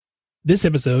This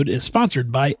episode is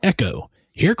sponsored by Echo.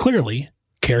 Hear clearly,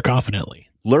 care confidently.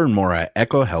 Learn more at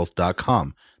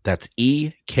echohealth.com. That's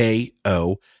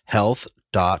EKO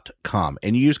health.com.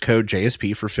 And use code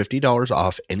JSP for $50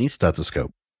 off any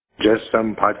stethoscope. Just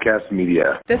Some Podcast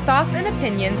Media. The thoughts and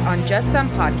opinions on Just Some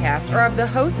Podcast are of the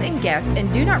hosts and guests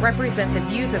and do not represent the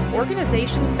views of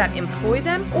organizations that employ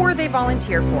them or they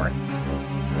volunteer for.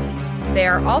 They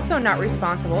are also not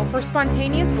responsible for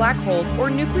spontaneous black holes or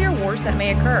nuclear wars that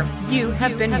may occur. You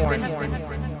have been warned.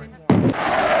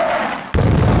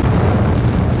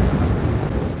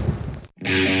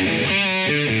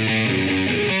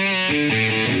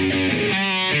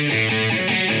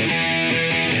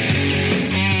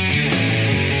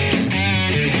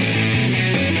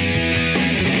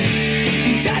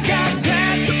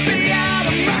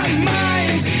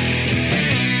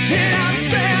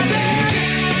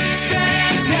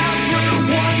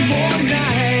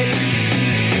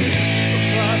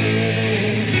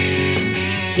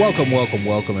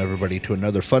 Welcome, everybody, to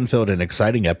another fun-filled and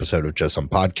exciting episode of Just Some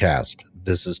Podcast.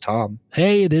 This is Tom.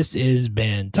 Hey, this is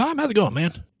Ben. Tom, how's it going,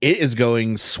 man? It is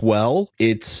going swell.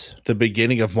 It's the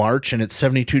beginning of March, and it's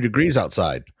 72 degrees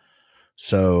outside.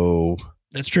 So...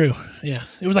 That's true. Yeah.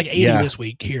 It was like 80 this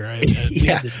week here. We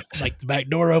had the back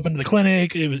door open to the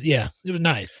clinic. It was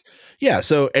nice. Yeah.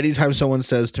 So anytime someone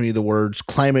says to me the words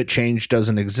climate change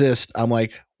doesn't exist, I'm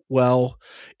like, well,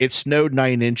 it snowed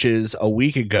 9 inches a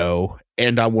week ago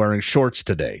and I'm wearing shorts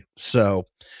today. So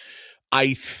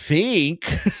I think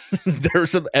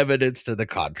there's some evidence to the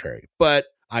contrary, but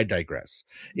I digress.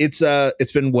 It's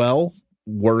been well.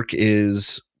 Work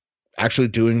is actually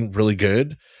doing really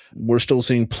good. We're still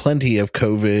seeing plenty of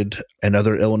COVID and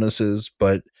other illnesses,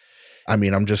 but I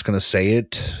mean, I'm just going to say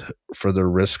it for the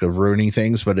risk of ruining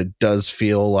things, but it does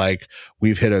feel like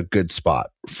we've hit a good spot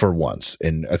for once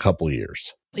in a couple of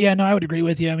years. Yeah, no, I would agree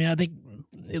with you. I mean, I think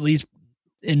at least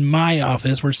in my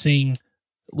office, we're seeing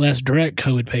less direct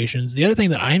COVID patients. The other thing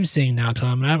that I'm seeing now,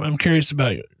 Tom, and I'm curious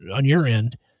about on your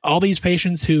end, all these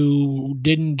patients who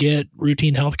didn't get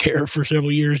routine health care for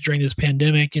several years during this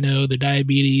pandemic, the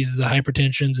diabetes, the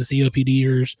hypertensions, the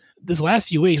COPDers. This last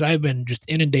few weeks, I've been just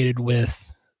inundated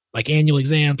with like annual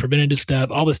exams, preventative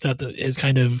stuff, all this stuff that has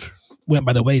kind of went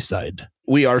by the wayside.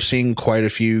 We are seeing quite a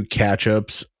few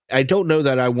catch-ups. I don't know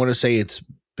that I want to say it's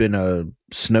been a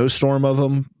snowstorm of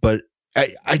them, but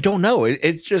I don't know.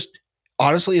 It just,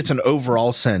 honestly, it's an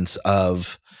overall sense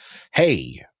of,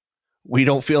 hey, we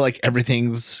don't feel like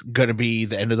everything's going to be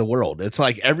the end of the world. It's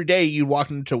like every day you walk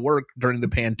into work during the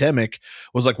pandemic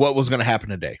was like, what was going to happen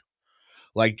today?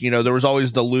 Like, there was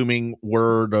always the looming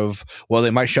word of, well,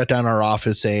 they might shut down our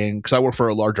office because I work for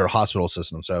a larger hospital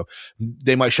system. So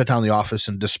they might shut down the office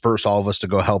and disperse all of us to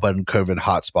go help out in COVID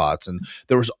hotspots. And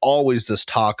there was always this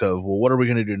talk of, well, what are we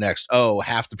going to do next? Oh,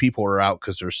 half the people are out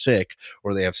because they're sick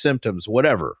or they have symptoms,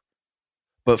 whatever.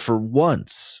 But for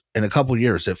once in a couple of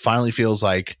years, it finally feels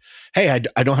like, hey,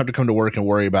 I don't have to come to work and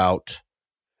worry about,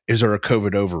 is there a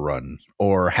COVID overrun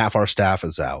or half our staff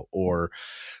is out? Or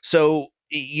so,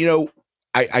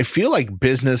 I feel like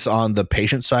business on the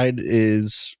patient side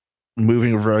is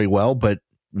moving very well, but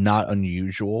not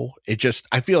unusual.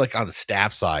 I feel like on the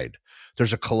staff side,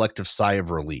 there's a collective sigh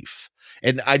of relief.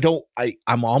 And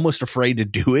I'm almost afraid to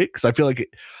do it because I feel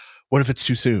like, what if it's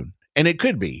too soon? And it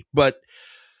could be, but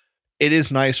it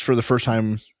is nice for the first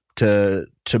time to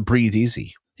breathe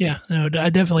easy. Yeah, no, I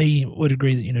definitely would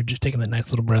agree that, just taking that nice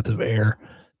little breath of air.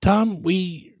 Tom,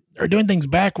 we are doing things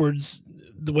backwards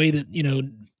the way that,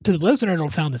 to the listener, it'll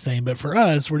sound the same, but for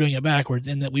us, we're doing it backwards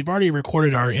in that we've already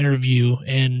recorded our interview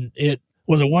and it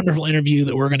was a wonderful interview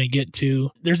that we're going to get to.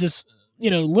 There's this,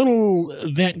 little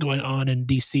event going on in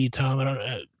DC, Tom. I don't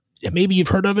know. Maybe you've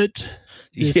heard of it.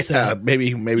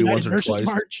 Maybe once or twice.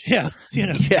 March. Yeah.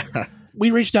 Yeah. We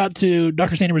reached out to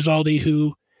Dr. Sandy Rizaldi,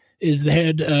 who is the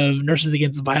head of Nurses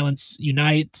Against Violence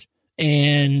Unite,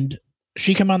 and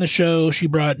she came on the show. She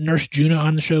brought Nurse Juna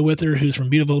on the show with her, who's from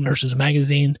Beautiful Nurses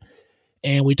Magazine,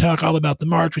 and we talk all about the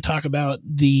march. We talk about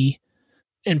the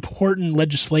important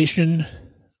legislation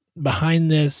behind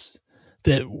this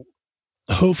that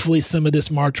hopefully some of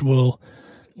this march will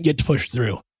get to push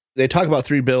through. They talk about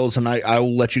 3 bills, and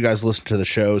I'll let you guys listen to the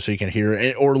show so you can hear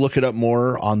it or look it up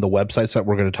more on the websites that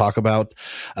we're going to talk about.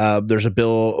 There's a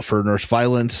bill for nurse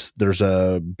violence. There's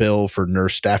a bill for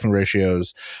nurse staffing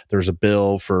ratios. There's a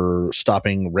bill for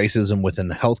stopping racism within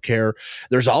healthcare.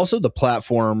 There's also the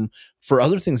platform for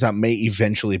other things that may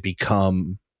eventually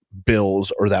become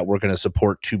bills or that we're going to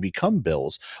support to become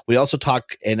bills. We also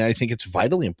talk, and I think it's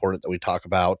vitally important that we talk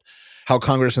about how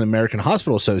Congress and the American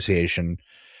Hospital Association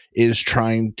is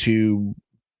trying to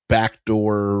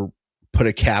backdoor put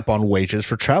a cap on wages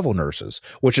for travel nurses,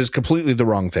 which is completely the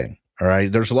wrong thing. All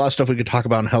right. There's a lot of stuff we could talk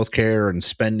about in healthcare and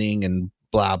spending and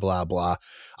blah, blah, blah.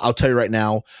 I'll tell you right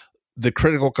now, the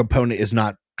critical component is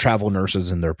not travel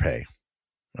nurses and their pay.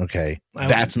 Okay.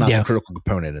 That's not the critical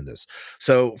component in this.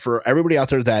 So for everybody out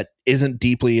there that isn't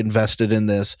deeply invested in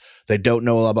this, they don't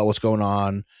know a lot about what's going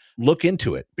on, look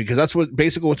into it, because that's what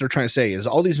basically what they're trying to say is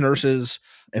all these nurses,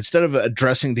 instead of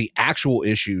addressing the actual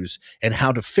issues and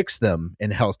how to fix them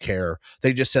in healthcare,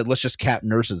 they just said, let's just cap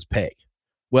nurses' pay.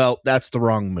 Well, that's the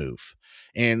wrong move.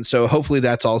 And so hopefully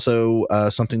that's also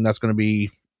something that's going to be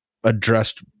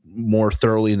addressed more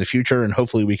thoroughly in the future. And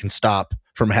hopefully we can stop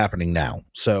from happening now.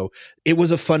 So it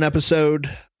was a fun episode,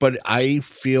 but I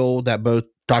feel that both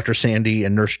Dr. Sandy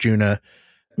and Nurse Juna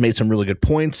made some really good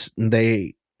points. And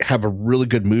they have a really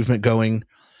good movement going.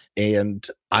 And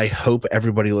I hope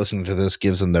everybody listening to this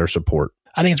gives them their support.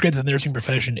 I think it's great that the nursing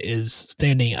profession is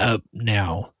standing up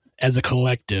now as a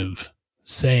collective,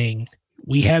 saying,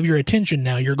 we have your attention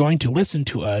now. You're going to listen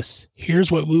to us.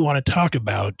 Here's what we want to talk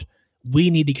about.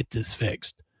 We need to get this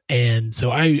fixed. And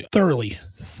so I thoroughly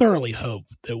hope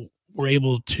that we're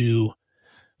able to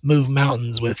move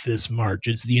mountains with this march.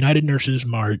 It's the United Nurses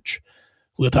March.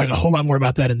 We'll talk a whole lot more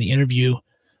about that in the interview,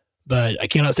 but I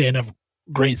cannot say enough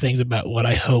great things about what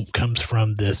I hope comes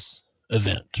from this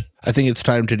event. I think it's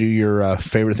time to do your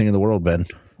favorite thing in the world, Ben.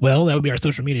 Well, that would be our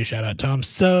social media shout out, Tom.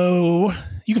 So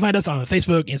you can find us on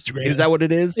Facebook, Instagram. Is that what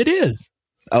it is? It is.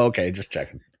 Oh, okay. Just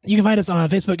checking. You can find us on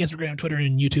Facebook, Instagram, Twitter,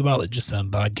 and YouTube, all at Just Some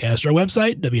Podcast. Our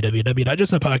website,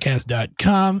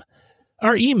 www.justsomepodcast.com.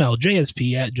 Our email,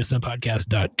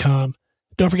 jsp@justsomepodcast.com.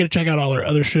 Don't forget to check out all our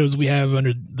other shows we have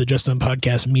under the Just Some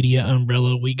Podcast media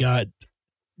umbrella. We got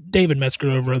David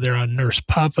Metzger over there on Nurse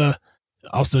Papa.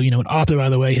 Also, an author, by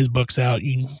the way. His book's out.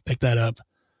 You can pick that up.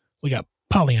 We got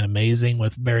Pollyanna Amazing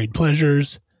with Buried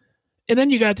Pleasures. And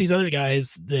then you got these other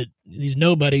guys, these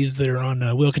nobodies that are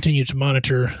on We'll Continue to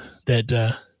Monitor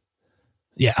that,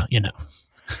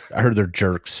 I heard they're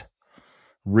jerks.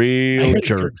 Real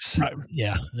jerks.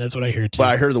 Yeah, that's what I hear too. But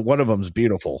I heard that one of them's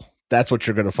beautiful. That's what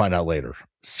you're going to find out later.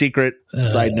 Secret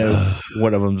side note,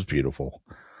 one of them's beautiful.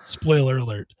 Spoiler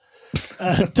alert.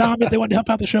 Tom, if they want to help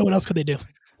out the show, what else could they do?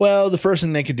 Well, the first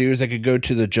thing they could do is they could go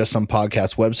to the Just Some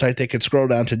Podcast website. They could scroll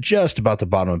down to just about the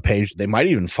bottom of the page. They might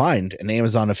even find an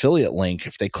Amazon affiliate link.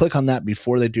 If they click on that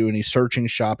before they do any searching,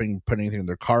 shopping, put anything in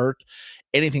their cart,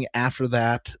 anything after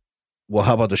that will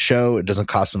help out the show. It doesn't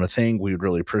cost them a thing. We would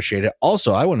really appreciate it.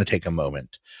 Also, I want to take a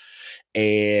moment,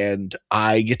 and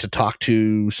I get to talk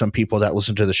to some people that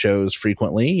listen to the shows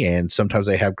frequently, and sometimes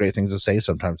they have great things to say,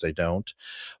 sometimes they don't.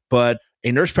 But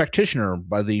a nurse practitioner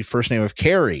by the first name of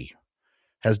Carrie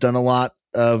has done a lot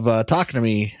of talking to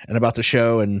me and about the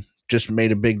show, and just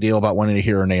made a big deal about wanting to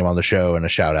hear her name on the show and a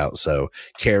shout out. So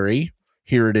Carrie,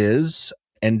 here it is.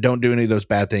 And don't do any of those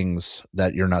bad things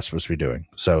that you're not supposed to be doing.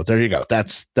 So there you go.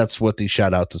 That's what the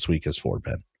shout out this week is for,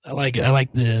 Ben. I like it. I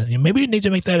like maybe we need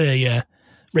to make that a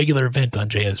regular event on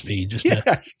JSP. Just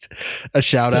a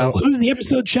shout out. Who's the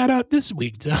episode shout out this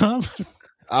week, Tom?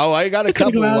 Oh, I got a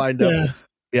couple lined up.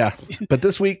 Yeah, but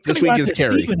this week is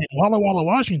Carrie. Stephen in Walla Walla,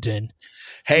 Washington.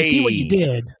 Hey, see what you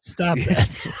did. Stop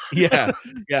that.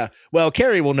 Yeah. Well,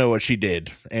 Carrie will know what she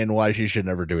did and why she should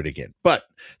never do it again. But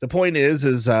the point is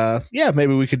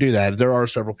maybe we could do that. There are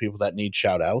several people that need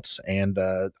shout outs, and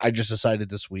I just decided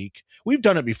this week. We've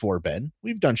done it before, Ben.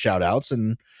 We've done shout outs,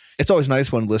 and it's always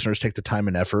nice when listeners take the time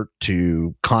and effort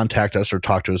to contact us or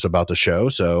talk to us about the show.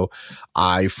 So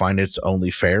I find it's only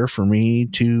fair for me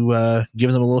to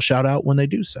give them a little shout out when they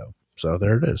do so. So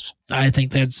there it is. I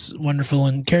think that's wonderful.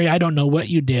 And Carrie, I don't know what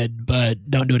you did,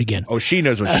 but don't do it again. Oh, she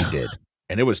knows what she did.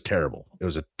 And it was terrible. It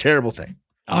was a terrible thing.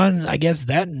 On, I guess,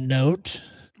 that note,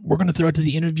 we're going to throw it to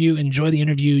the interview. Enjoy the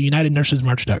interview.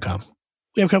 UnitedNursesMarch.com.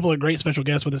 We have a couple of great special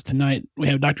guests with us tonight. We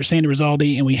have Dr. Sandy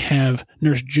Rizaldi and we have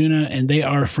Nurse Juna, and they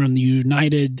are from the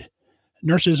United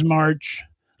Nurses March.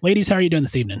 Ladies, how are you doing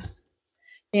this evening?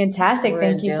 Fantastic.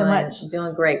 Thank you so much.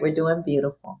 Doing great. We're doing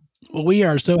beautiful. Well, we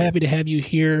are so happy to have you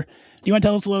here. Do you want to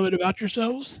tell us a little bit about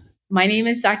yourselves? My name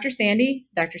is Dr. Sandy,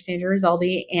 Dr. Sandra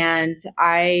Rizaldi, and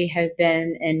I have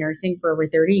been in nursing for over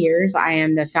 30 years. I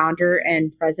am the founder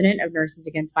and president of Nurses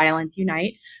Against Violence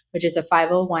Unite, which is a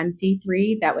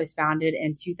 501c3 that was founded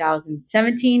in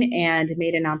 2017 and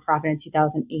made a nonprofit in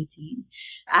 2018.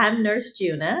 I'm Nurse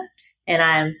Juna, and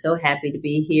I am so happy to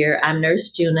be here. I'm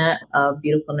Nurse Juna of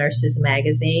Beautiful Nurses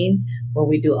Magazine, where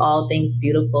we do all things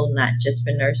beautiful, not just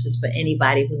for nurses, but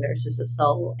anybody who nurses a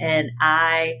soul. And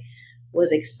I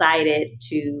was excited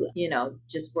to,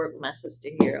 just work with my sister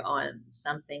here on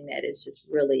something that is just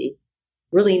really,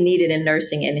 really needed in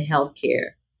nursing and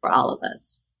healthcare for all of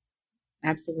us.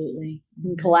 Absolutely.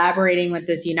 And collaborating with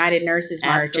this United Nurses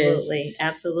March is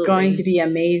absolutely going to be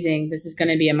amazing. This is going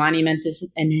to be a monumentous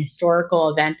and historical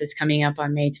event that's coming up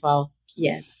on May 12th.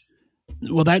 Yes.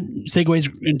 Well, that segues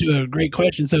into a great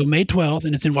question. So May 12th,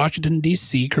 and it's in Washington,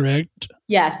 D.C., correct?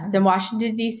 Yes, it's in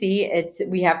Washington, D.C.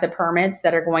 We have the permits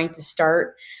that are going to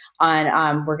start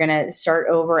on, we're going to start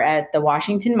over at the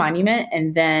Washington Monument,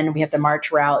 and then we have the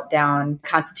march route down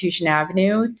Constitution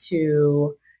Avenue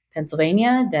to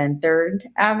Pennsylvania, then 3rd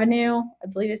Avenue. I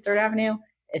believe it's 3rd Avenue.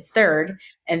 It's 3rd,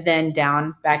 and then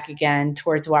down back again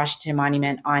towards the Washington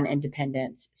Monument on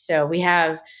Independence. So we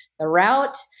have the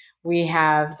route, we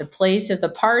have the place of the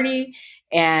party,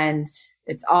 and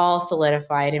it's all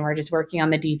solidified, and we're just working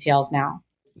on the details now.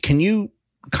 Can you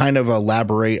kind of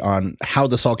elaborate on how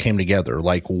this all came together?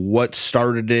 Like what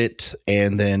started it,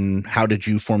 and then how did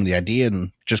you form the idea,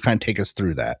 and just kind of take us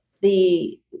through that?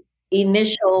 The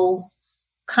initial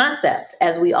concept,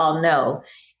 as we all know,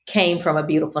 came from a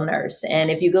beautiful nurse. And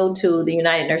if you go to the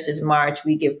United Nurses March,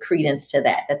 we give credence to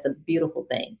that. That's a beautiful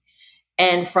thing.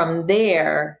 And from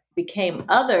there became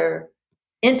other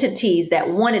entities that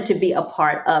wanted to be a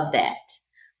part of that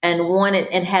and wanted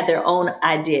and had their own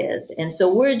ideas. And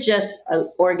so we're just an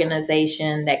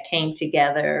organization that came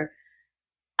together.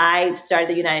 I started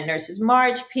the United Nurses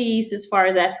March piece as far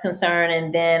as that's concerned.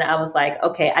 And then I was like,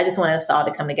 okay, I just wanted us all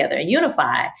to come together and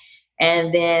unify.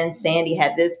 And then Sandy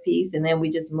had this piece, and then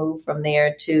we just moved from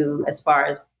there to, as far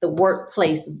as the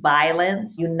workplace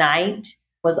violence, Unite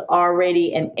was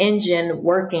already an engine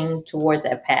working towards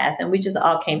that path. And we just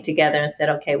all came together and said,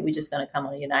 okay, we're just going to come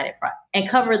on a united front and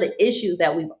cover the issues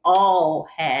that we've all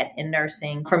had in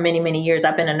nursing for many, many years.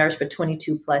 I've been a nurse for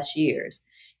 22 plus years.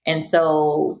 And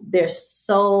so there's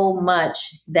so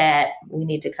much that we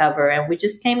need to cover. And we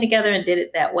just came together and did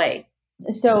it that way.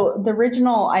 So the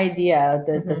original idea,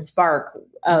 the spark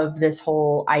of this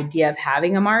whole idea of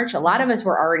having a march, a lot of us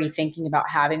were already thinking about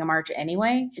having a march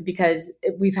anyway, because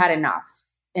we've had enough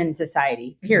in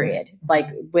society, period. Like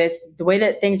with the way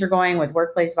that things are going with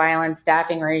workplace violence,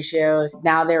 staffing ratios,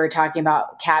 now they were talking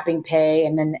about capping pay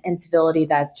and then the incivility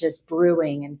that's just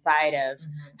brewing inside of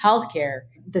healthcare.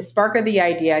 The spark of the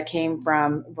idea came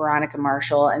from Veronica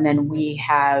Marshall, and then we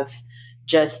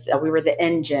were the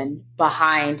engine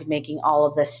behind making all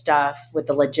of this stuff with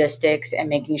the logistics and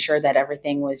making sure that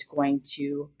everything was going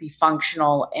to be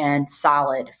functional and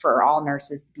solid for all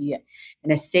nurses to be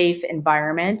in a safe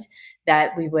environment,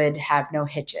 that we would have no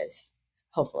hitches,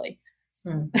 hopefully.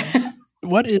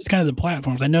 What is kind of the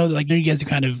platforms? I know you guys have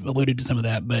kind of alluded to some of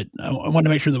that, but I want to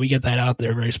make sure that we get that out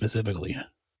there very specifically.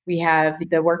 We have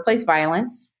the Workplace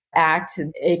Violence Act.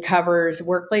 It covers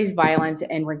workplace violence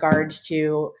in regards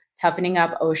to toughening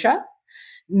up OSHA,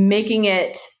 making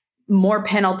it more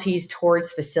penalties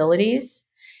towards facilities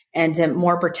and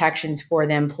more protections for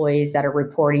the employees that are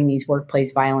reporting these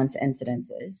workplace violence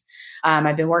incidences.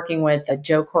 I've been working with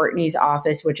Joe Courtney's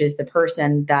office, which is the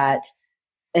person that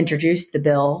introduced the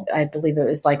bill. I believe it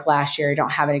was like last year. I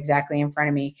don't have it exactly in front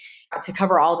of me, to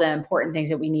cover all the important things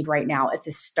that we need right now. It's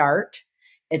a start.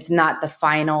 It's not the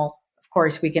final. Of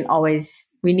course,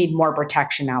 we need more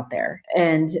protection out there.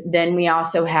 And then we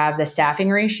also have the staffing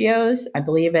ratios. I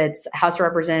believe it's House of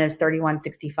Representatives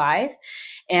 3165.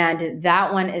 And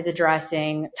that one is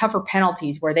addressing tougher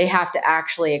penalties where they have to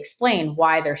actually explain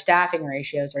why their staffing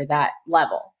ratios are that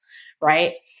level,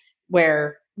 right?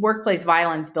 Where workplace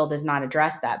violence bill does not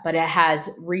address that, but it has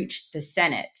reached the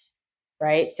Senate,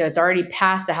 right? So it's already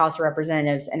passed the House of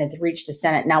Representatives and it's reached the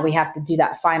Senate. Now we have to do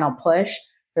that final push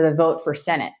for the vote for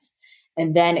Senate.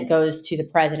 And then it goes to the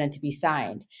president to be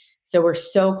signed. So we're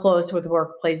so close with the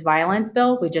workplace violence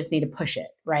bill. We just need to push it,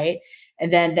 right?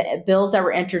 And then the bills that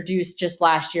were introduced just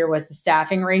last year was the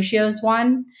staffing ratios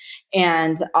one,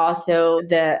 and also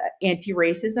the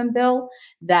anti-racism bill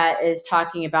that is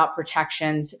talking about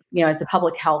protections, as the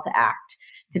Public Health Act,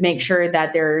 to make sure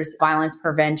that there's violence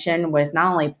prevention with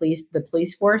not only the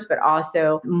police force, but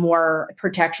also more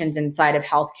protections inside of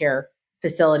healthcare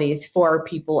facilities for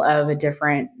people of a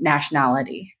different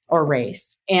nationality or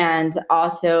race. And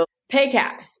also pay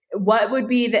caps. What would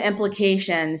be the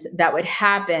implications that would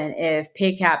happen if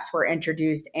pay caps were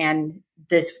introduced, and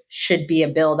this should be a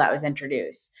bill that was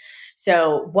introduced?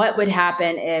 So what would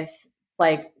happen if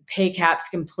pay caps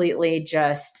completely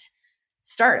just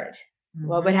started?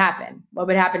 What would happen? What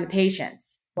would happen to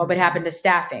patients? What would happen to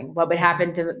staffing? What would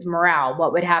happen to morale?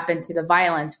 What would happen to the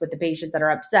violence with the patients that are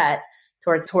upset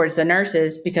towards the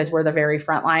nurses, because we're the very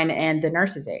front line, and the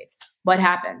nurses' aides? What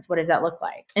happens? What does that look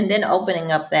like? And then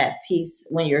opening up that piece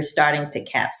when you're starting to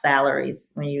cap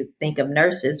salaries, when you think of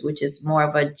nurses, which is more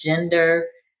of a gender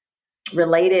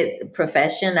related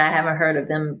profession. I haven't heard of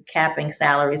them capping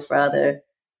salaries for other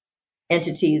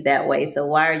entities that way. So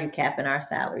why are you capping our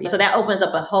salaries? So that opens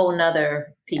up a whole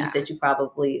nother piece that you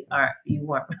probably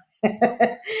weren't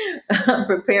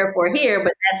prepared for here,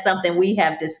 but that's something we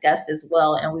have discussed as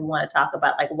well. And we want to talk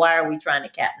about, like, why are we trying to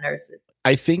cap nurses?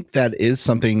 I think that is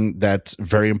something that's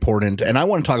very important. And I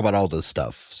want to talk about all this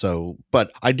stuff. So,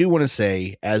 but I do want to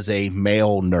say, as a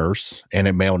male nurse and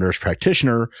a male nurse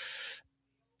practitioner,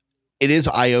 it is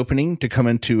eye-opening to come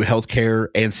into healthcare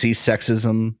and see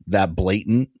sexism that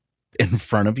blatant in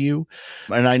front of you.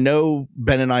 And I know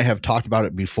Ben and I have talked about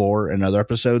it before in other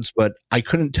episodes, but I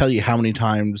couldn't tell you how many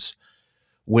times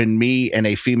when me and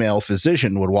a female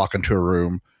physician would walk into a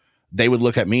room, they would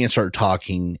look at me and start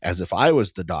talking as if I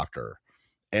was the doctor.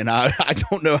 And I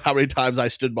don't know how many times I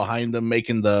stood behind them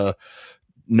making the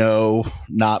no,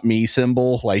 not me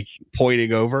symbol, like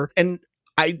pointing over. And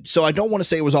so I don't want to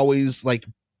say it was always like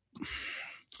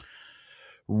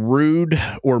rude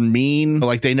or mean,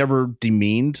 like they never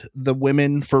demeaned the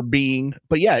women for being,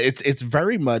 but yeah, it's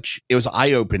very much, it was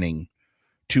eye-opening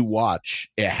to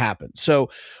watch it happen. So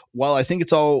while I think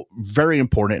it's all very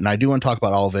important and I do want to talk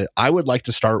about all of it, I would like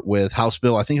to start with House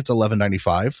Bill, I think it's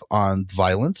 1195 on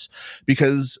violence,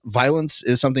 because violence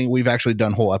is something we've actually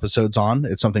done whole episodes on.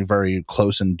 It's something very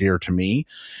close and dear to me.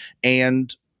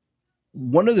 And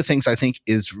one of the things I think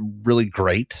is really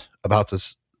great about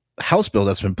this House bill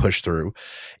that's been pushed through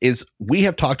is we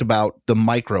have talked about the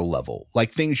micro level,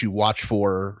 like things you watch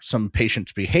for some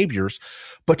patients' behaviors,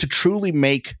 but to truly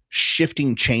make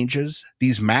shifting changes,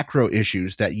 these macro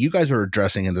issues that you guys are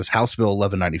addressing in this House Bill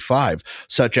 1195,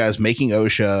 such as making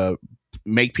OSHA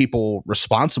make people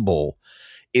responsible,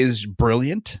 is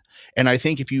brilliant. And I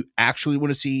think if you actually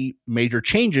want to see major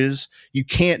changes, you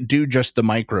can't do just the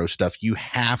micro stuff. You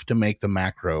have to make the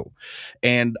macro.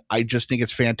 And I just think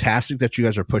it's fantastic that you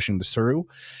guys are pushing this through.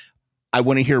 I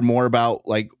want to hear more about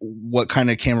like what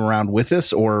kind of came around with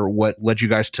this, or what led you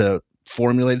guys to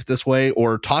formulate it this way,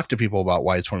 or talk to people about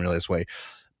why it's formulated this way.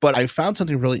 But I found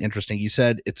something really interesting. You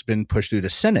said it's been pushed through the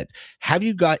Senate. Have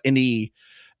you got any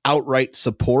outright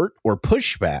support or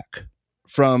pushback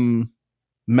from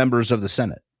members of the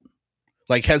Senate?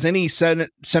 Like, has any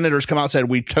senators come out and said,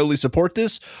 we totally support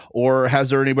this? Or has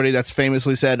there anybody that's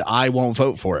famously said, I won't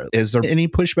vote for it? Is there any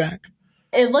pushback?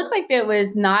 It looked like it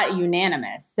was not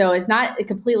unanimous. So it's not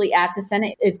completely at the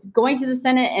Senate. It's going to the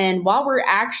Senate. And while we're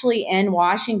actually in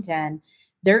Washington,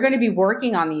 they're going to be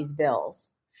working on these bills.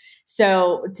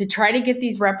 So to try to get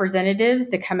these representatives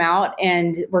to come out,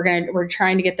 and we're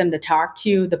trying to get them to talk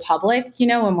to the public,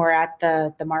 when we're at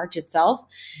the march itself,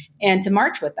 and to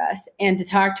march with us and to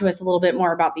talk to us a little bit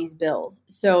more about these bills.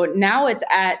 So now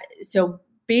so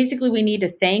basically we need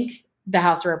to thank the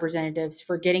House of Representatives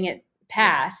for getting it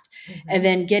passed, and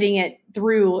then getting it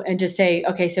through, and just say,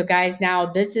 okay, so guys, now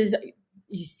this is,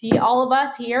 you see all of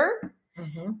us here.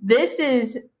 This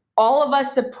is all of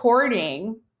us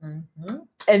supporting.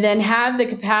 And then have the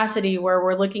capacity where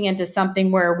we're looking into something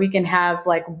where we can have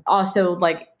also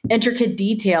intricate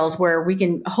details where we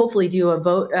can hopefully do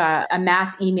a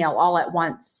mass email all at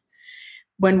once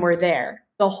when we're there.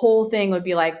 The whole thing would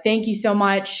be like, thank you so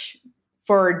much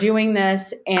for doing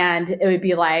this. And it would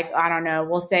be like, I don't know,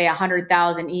 we'll say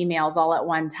 100,000 emails all at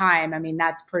one time. I mean,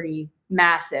 that's pretty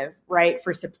massive, right?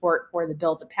 For support for the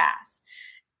bill to pass.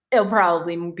 It'll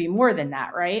probably be more than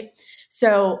that, right?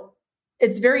 So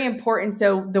it's very important.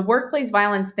 So the workplace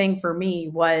violence thing for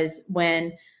me was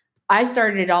when I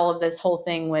started all of this whole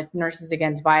thing with Nurses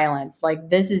Against Violence. Like,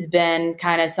 this has been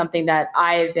kind of something that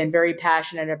I've been very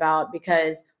passionate about,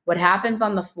 because what happens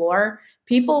on the floor,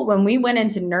 people, when we went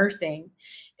into nursing,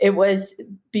 it was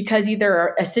because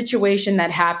either a situation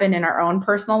that happened in our own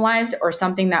personal lives or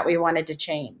something that we wanted to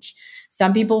change.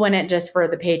 Some people went in just for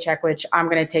the paycheck, which I'm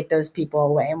going to take those people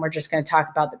away. And we're just going to talk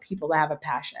about the people that have a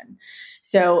passion.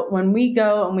 So when we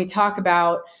go and we talk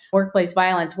about workplace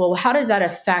violence, well, how does that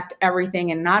affect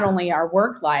everything, and not only our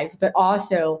work lives, but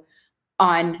also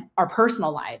on our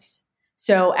personal lives?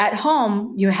 So at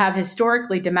home, you have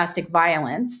historically domestic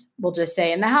violence, we'll just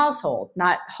say in the household,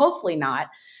 hopefully not,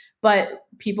 but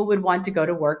people would want to go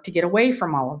to work to get away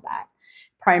from all of that.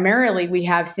 Primarily, we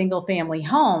have single family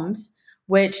homes,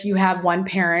 which you have one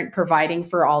parent providing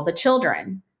for all the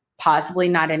children, possibly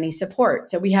not any support.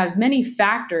 So we have many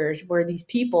factors where these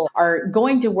people are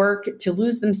going to work to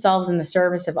lose themselves in the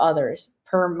service of others,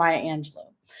 per Maya Angelou.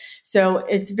 So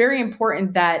it's very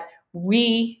important that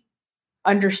we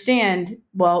understand,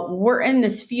 well, we're in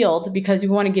this field because we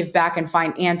want to give back and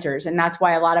find answers. And that's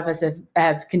why a lot of us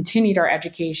have continued our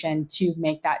education to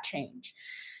make that change.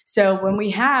 So when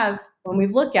we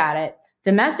look at it,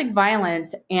 Domestic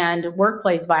violence and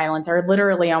workplace violence are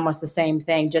literally almost the same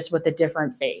thing, just with a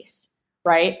different face,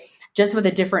 right? Just with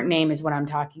a different name is what I'm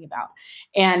talking about.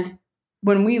 And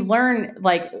when we learn,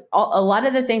 like a lot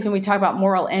of the things when we talk about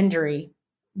moral injury,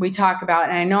 we talk about,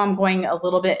 and I know I'm going a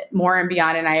little bit more and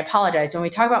beyond, and I apologize. When we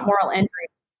talk about moral injury,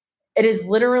 it is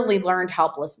literally learned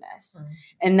helplessness. Mm-hmm.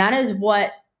 And that is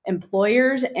what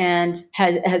employers and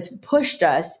has pushed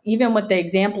us, even with the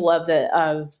example of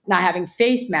not having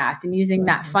face masks and using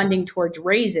that funding towards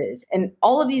raises and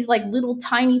all of these like little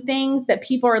tiny things that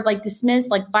people are like dismissed,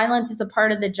 like violence is a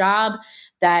part of the job,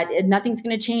 that nothing's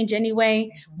going to change anyway.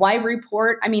 Why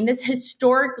report? I mean, this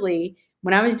historically,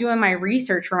 when I was doing my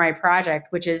research for my project,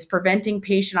 which is preventing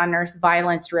patient on nurse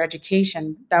violence through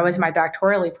education, that was my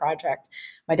doctoral project,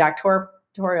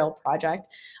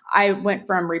 I went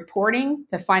from reporting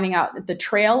to finding out the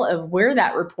trail of where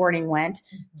that reporting went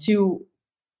to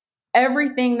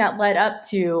everything that led up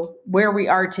to where we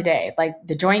are today, like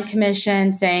the Joint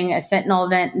Commission saying a Sentinel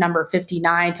event number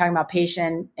 59, talking about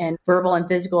patient and verbal and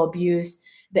physical abuse,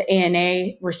 the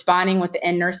ANA responding with the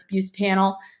End Nurse Abuse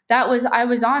Panel. I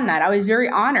was on that. I was very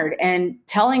honored and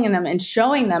telling them and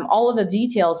showing them all of the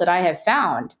details that I have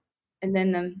found, and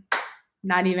then them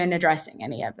not even addressing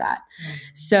any of that. Mm-hmm.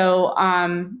 So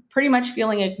pretty much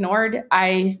feeling ignored.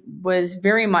 I was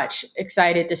very much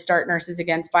excited to start Nurses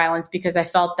Against Violence because I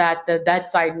felt that the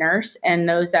bedside nurse and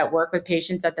those that work with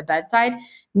patients at the bedside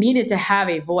needed to have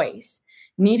a voice,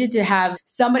 needed to have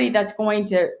somebody that's going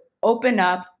to open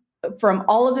up from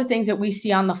all of the things that we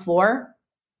see on the floor,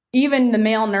 even the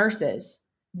male nurses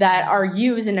that are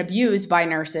used and abused by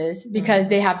nurses because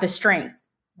they have the strength,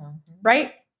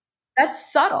 right?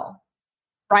 That's subtle.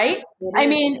 Right? I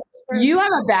mean, you have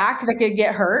a back that could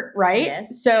get hurt, right?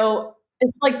 Yes. So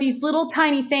it's like these little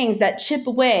tiny things that chip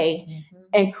away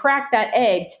and crack that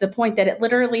egg to the point that it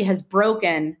literally has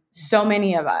broken so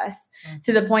many of us,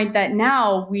 to the point that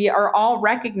now we are all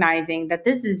recognizing that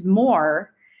this is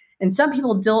more. And some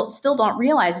people still don't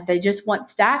realize that they just want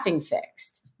staffing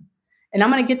fixed. And I'm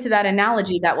going to get to that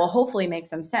analogy that will hopefully make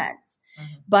some sense.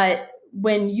 But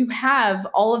when you have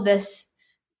all of this,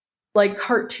 like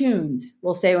cartoons,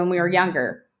 we'll say when we were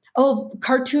younger, oh,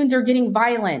 cartoons are getting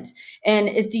violent and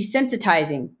it's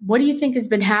desensitizing. What do you think has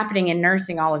been happening in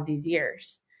nursing all of these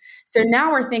years? So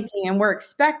now we're thinking and we're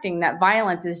expecting that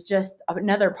violence is just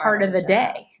another part of the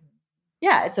day.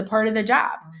 Yeah, it's a part of the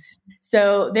job.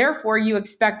 So therefore you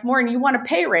expect more and you want a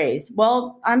pay raise.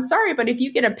 Well, I'm sorry, but if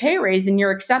you get a pay raise and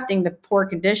you're accepting the poor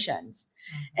conditions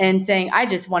and saying, I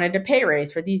just wanted a pay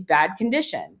raise for these bad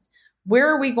conditions, where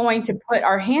are we going to put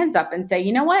our hands up and say,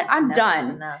 you know what, I'm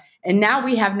done. And now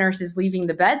we have nurses leaving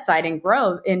the bedside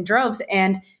in droves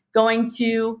and going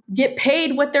to get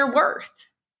paid what they're worth.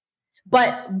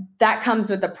 But that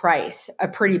comes with a price, a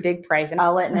pretty big price. And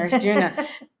I'll let Nurse Juna,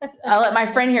 I'll let my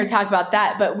friend here talk about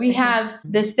that. But we have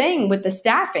this thing with the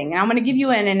staffing. And I'm going to give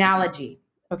you an analogy,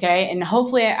 okay? And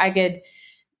hopefully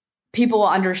people will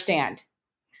understand.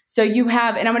 So you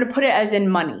have, and I'm going to put it as in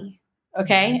money,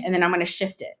 okay? And then I'm going to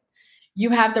shift it. You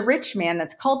have the rich man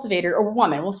that's cultivated, or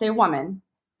woman, we'll say woman,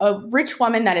 a rich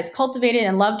woman that is cultivated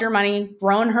and loved her money,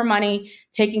 grown her money,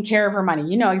 taken care of her money.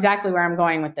 You know exactly where I'm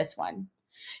going with this one.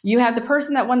 You have the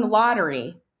person that won the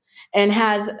lottery and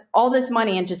has all this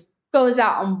money and just goes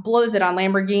out and blows it on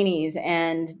Lamborghinis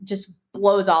and just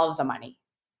blows all of the money.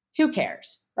 Who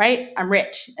cares, right? I'm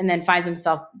rich, and then finds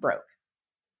himself broke.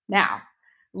 Now,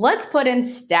 let's put in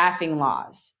staffing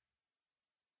laws,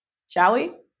 shall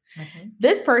we?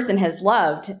 This person has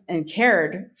loved and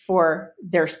cared for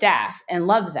their staff and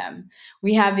loved them.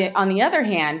 We have, on the other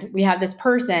hand, we have this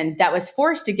person that was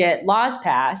forced to get laws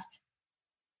passed,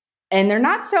 and they're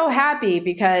not so happy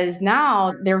because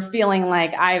now they're feeling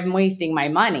like I'm wasting my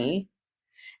money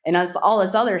and all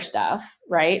this other stuff,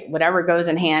 right? Whatever goes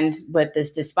in hand with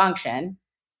this dysfunction.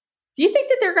 Do you think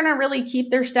that they're going to really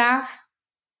keep their staff?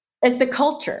 It's the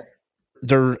culture.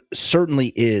 There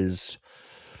certainly is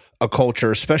a culture,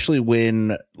 especially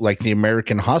when like the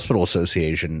American Hospital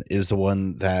Association is the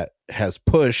one that has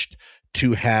pushed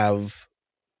to have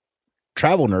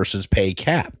travel nurses pay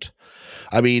capped.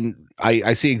 I mean,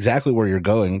 I see exactly where you're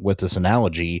going with this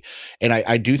analogy. And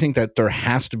I do think that there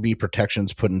has to be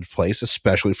protections put into place,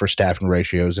 especially for staffing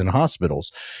ratios in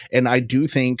hospitals. And I do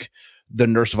think the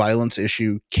nurse violence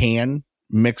issue can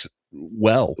mix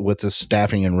well with the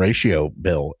staffing and ratio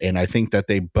bill. And I think that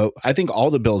I think all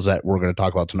the bills that we're going to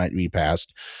talk about tonight be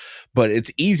passed, but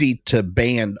it's easy to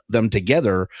band them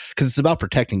together because it's about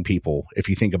protecting people. If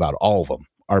you think about all of them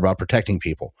are about protecting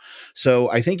people. So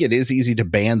I think it is easy to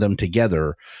band them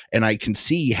together. And I can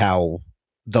see how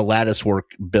the lattice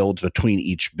work builds between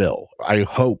each bill. I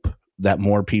hope that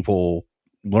more people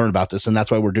learn about this. And that's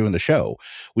why we're doing the show.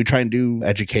 We try and do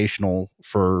educational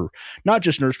for not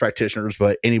just nurse practitioners,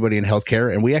 but anybody in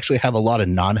healthcare. And we actually have a lot of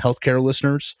non-healthcare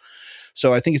listeners.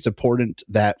 So I think it's important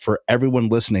that for everyone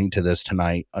listening to this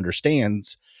tonight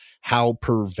understands how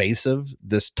pervasive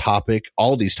this topic,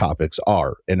 all these topics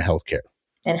are in healthcare.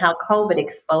 And how COVID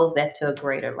exposed that to a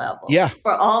greater level. Yeah.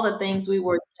 For all the things we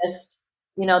were just,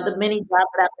 the many jobs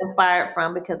that I've been fired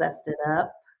from because I stood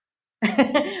up.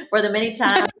 For the many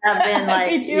times I've been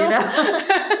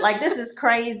like, like this is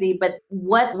crazy. But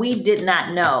what we did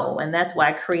not know, and that's why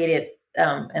I created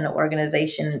an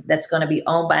organization that's going to be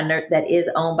owned by that is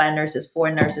owned by nurses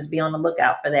for nurses. Be on the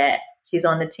lookout for that. She's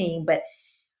on the team, but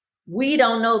we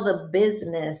don't know the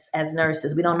business as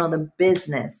nurses. We don't know the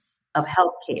business of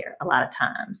healthcare a lot of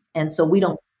times. And so we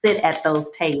don't sit at those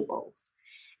tables.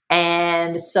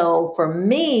 And so for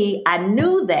me, I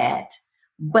knew that,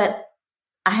 but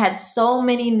I had so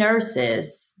many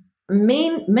nurses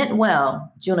meant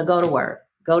well, Juna, go to work,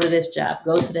 go to this job,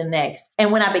 go to the next.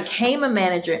 And when I became a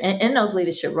manager in those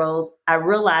leadership roles, I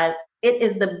realized it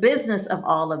is the business of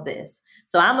all of this.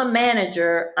 So I'm a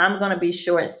manager, I'm going to be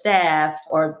short staffed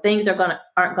or things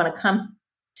aren't going to come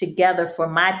together for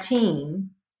my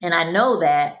team. And I know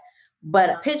that,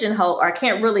 but pigeonhole, or I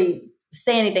can't really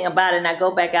say anything about it. And I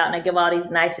go back out and I give all these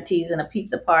niceties and a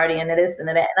pizza party and this and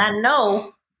that. And I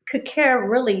know could care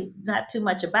really not too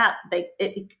much about.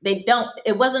 They don't,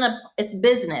 it's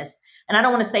business. And I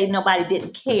don't want to say nobody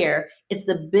didn't care. It's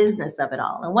the business of it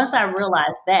all. And once I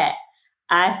realized that,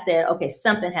 I said, okay,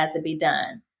 something has to be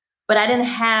done. But I didn't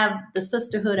have the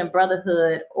sisterhood and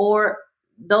brotherhood or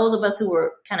those of us who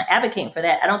were kind of advocating for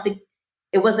that. I don't think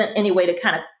it wasn't any way to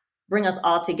kind of bring us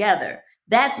all together.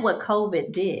 That's what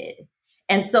COVID did.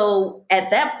 And so at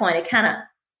that point, it kind of,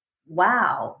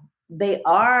 wow, they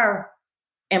are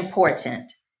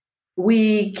important.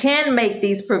 We can make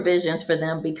these provisions for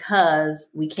them because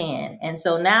we can. And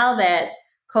so now that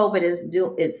COVID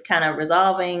is kind of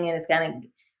resolving and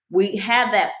we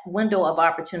have that window of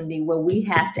opportunity where we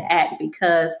have to act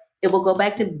because it will go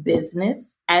back to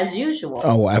business as usual.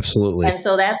 Oh, absolutely. And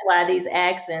so that's why these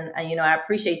acts, and I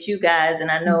appreciate you guys, and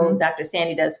I know Dr.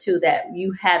 Sandy does too, that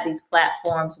you have these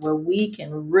platforms where we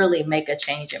can really make a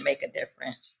change and make a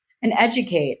difference. And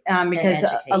educate, because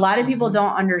a lot of people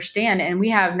don't understand, and we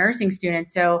have nursing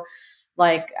students. So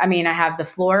I have the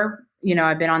floor,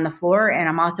 I've been on the floor, and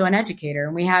I'm also an educator.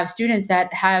 And we have students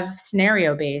that have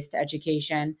scenario-based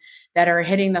education that are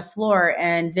hitting the floor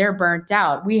and they're burnt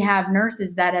out. We have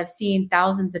nurses that have seen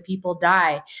thousands of people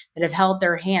die that have held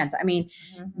their hands. I mean,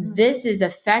 this is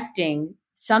affecting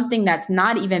something that's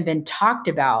not even been talked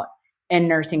about in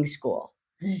nursing school.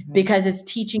 Because it's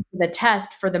teaching the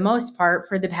test for the most part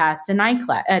for the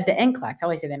NCLEX. I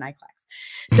always say the NCLEX.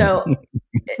 So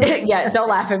yeah, don't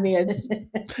laugh at me. It's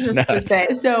just to say.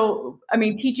 So,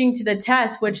 teaching to the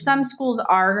test, which some schools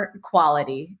are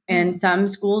quality and some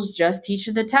schools just teach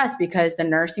to the test because the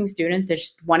nursing students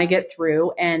just want to get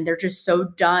through and they're just so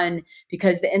done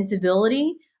because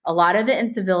a lot of the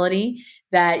incivility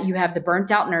that you have the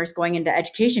burnt out nurse going into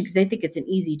education because they think it's an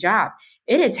easy job.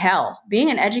 It is hell.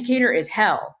 Being an educator is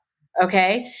hell.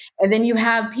 Okay. And then you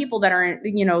have people that are,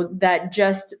 that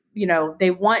just,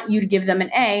 they want you to give them an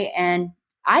A. And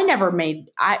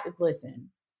listen,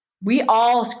 we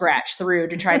all scratch through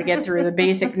to try to get through the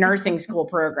basic nursing school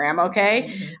program.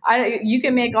 Okay. You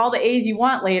can make all the A's you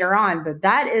want later on, but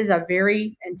that is a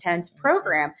very intense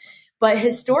program. But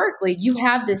historically, you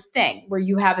have this thing where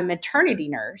you have a maternity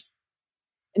nurse.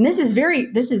 And this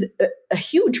is a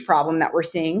huge problem that we're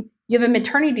seeing. You have a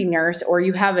maternity nurse or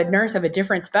you have a nurse of a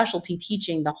different specialty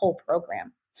teaching the whole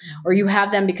program. Or you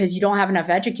have them because you don't have enough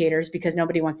educators because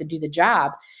nobody wants to do the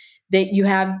job. That you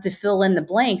have to fill in the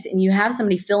blanks and you have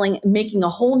somebody making a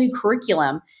whole new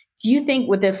curriculum. Do you think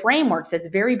with the frameworks that's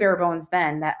very bare bones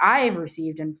then that I've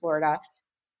received in Florida?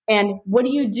 And what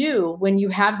do you do when you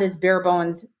have this bare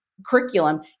bones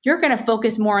curriculum? You're going to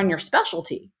focus more on your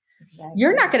specialty. Exactly.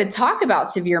 You're not going to talk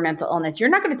about severe mental illness. You're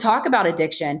not going to talk about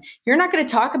addiction. You're not going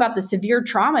to talk about the severe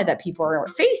trauma that people are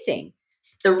facing.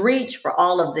 The reach for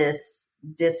all of this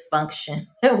dysfunction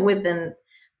within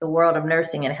the world of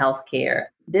nursing and healthcare,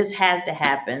 this has to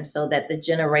happen so that the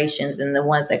generations and the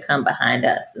ones that come behind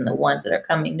us and the ones that are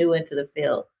coming new into the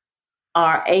field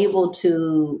are able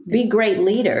to be great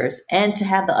leaders and to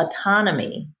have the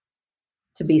autonomy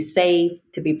to be safe,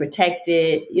 to be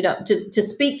protected, to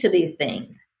speak to these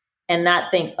things and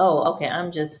not think, oh, okay,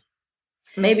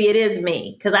 maybe it is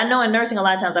me. Because I know in nursing, a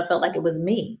lot of times I felt like it was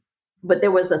me, but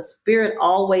there was a spirit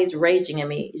always raging in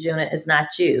me, Juna, it's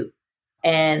not you.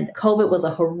 And COVID was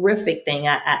a horrific thing.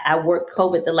 I worked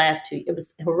COVID the last 2 years. It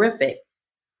was horrific.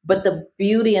 But the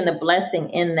beauty and the blessing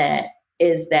in that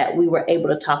is that we were able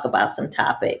to talk about some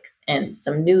topics and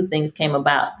some new things came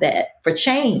about that for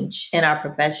change in our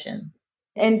profession.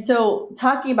 And so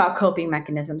talking about coping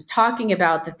mechanisms, talking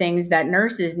about the things that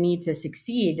nurses need to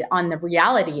succeed on the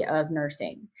reality of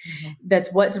nursing,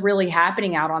 that's what's really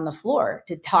happening out on the floor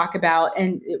to talk about.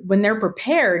 And when they're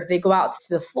prepared, they go out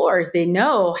to the floors, they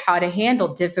know how to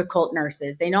handle difficult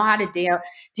nurses. They know how to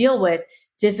deal with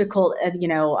difficult,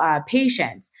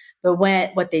 patients. But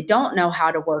what they don't know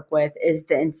how to work with is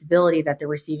the incivility that they're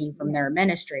receiving from their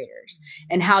administrators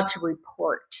and how to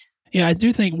report. Yeah, I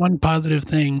do think one positive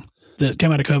thing that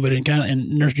came out of COVID and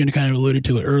Nurse Juna kind of alluded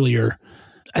to it earlier.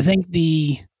 I think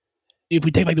if we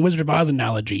take like the Wizard of Oz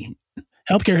analogy,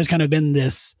 healthcare has kind of been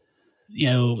this,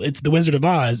 it's the Wizard of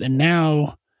Oz. And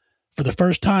now for the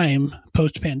first time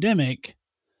post-pandemic,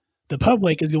 the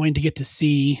public is going to get to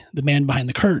see the man behind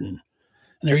the curtain.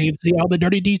 And they're going to see all the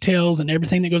dirty details and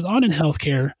everything that goes on in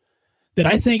healthcare that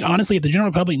I think, honestly, if the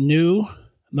general public knew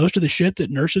most of the shit that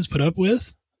nurses put up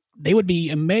with, they would be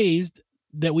amazed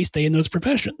that we stay in those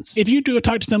professions. If you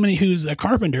talk to somebody who's a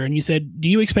carpenter and you said, do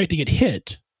you expect to get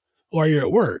hit while you're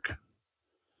at work?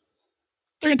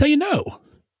 They're going to tell you no.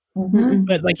 Mm-hmm.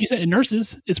 But like you said, in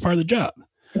nurses, it's part of the job.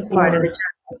 It's part of the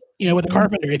job. With a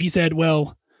carpenter, if you said,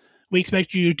 well, we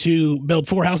expect you to build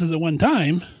 4 houses at one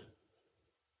time,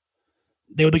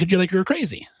 they would look at you like you were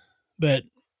crazy. But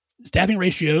staffing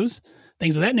ratios,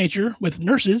 things of that nature with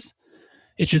nurses,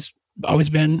 it's just always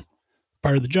been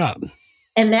part of the job.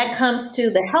 And that comes to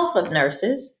the health of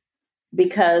nurses and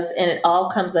it all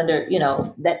comes under,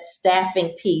 that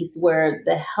staffing piece where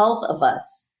the health of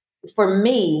us, for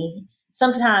me,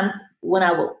 sometimes when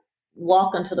I would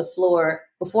walk onto the floor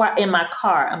in my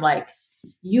car, I'm like,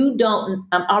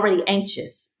 I'm already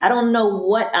anxious. I don't know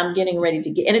what I'm getting ready to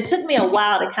get. And it took me a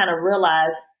while to kind of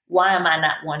realize, why am I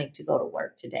not wanting to go to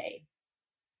work today?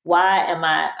 Why am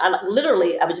I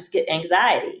would just get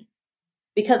anxiety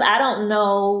because I don't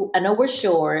know. I know we're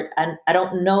short. I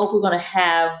don't know if we're going to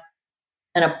have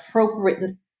an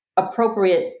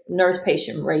appropriate nurse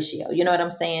patient ratio. You know what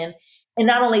I'm saying? And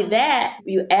not only that,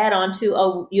 you add on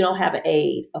to, you don't have an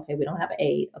aide. Okay. We don't have an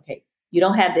aide. Okay. You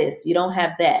don't have this. You don't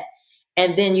have that.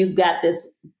 And then you've got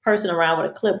this person around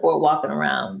with a clipboard walking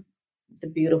around, the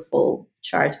beautiful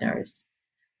charge nurse.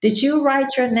 Did you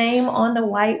write your name on the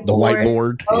whiteboard? The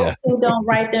whiteboard. Folks who don't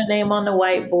write their name on the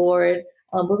whiteboard,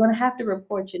 we're going to have to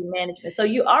report you to management. So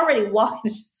you already walk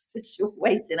into a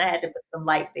situation. I had to put some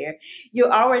light there.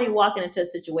 You're already walking into a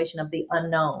situation of the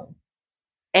unknown.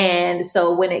 And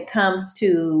so when it comes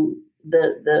to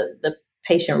the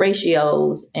patient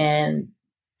ratios and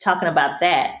talking about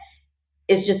that,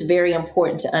 it's just very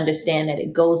important to understand that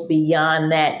it goes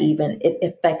beyond that. Even it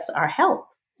affects our health.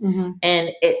 Mm-hmm.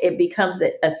 And it becomes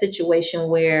a situation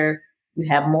where you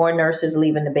have more nurses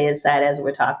leaving the bedside, as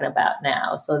we're talking about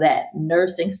now. So that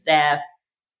nursing staff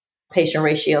patient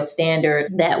ratio standard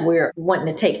that we're wanting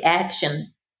to take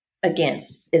action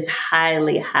against is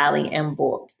highly, highly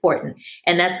important.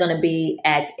 And that's going to be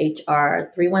Act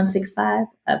HR 3165,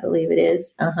 I believe it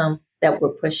is. That we're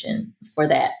pushing for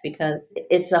that because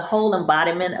it's a whole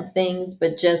embodiment of things.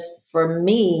 But just for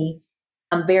me,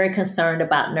 I'm very concerned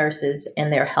about nurses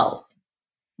and their health.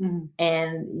 Mm-hmm.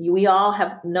 And we all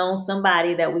have known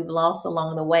somebody that we've lost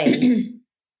along the way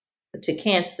to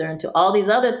cancer and to all these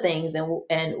other things.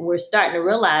 And we're starting to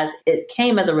realize it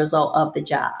came as a result of the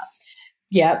job.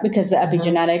 Yeah, because the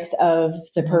epigenetics of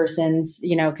the person's,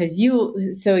 because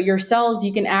your cells,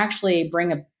 you can actually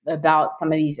bring about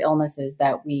some of these illnesses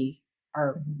that we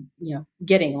are,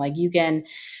 getting. Like you can,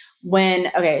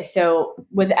 so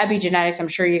with epigenetics, I'm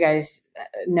sure you guys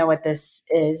know what this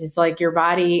is. It's like your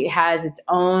body has its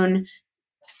own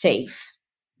safe,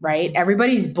 right?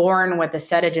 Everybody's born with a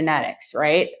set of genetics,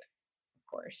 right?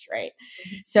 Of course, right?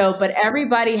 Mm-hmm. So, but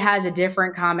everybody has a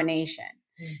different combination.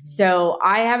 Mm-hmm. So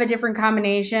I have a different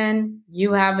combination,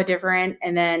 you have a different,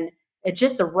 and then it's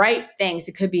just the right things.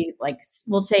 It could be like,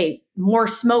 we'll say more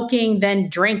smoking than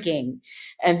drinking,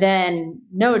 and then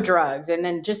no drugs, and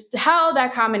then just how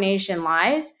that combination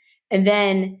lies. And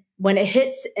then when it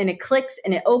hits and it clicks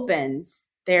and it opens,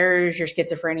 there's your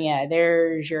schizophrenia,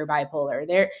 there's your bipolar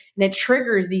there. And it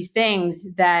triggers these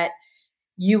things that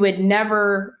you would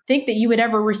never think that you would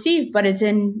ever receive, but it's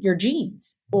in your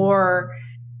genes. Or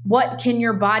what can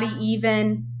your body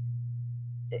even...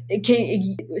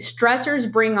 stressors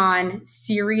bring on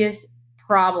serious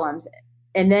problems.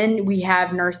 And then we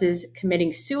have nurses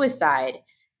committing suicide,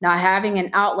 not having an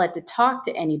outlet to talk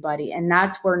to anybody. And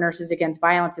that's where Nurses Against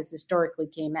Violence has historically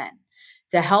came in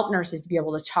to help nurses to be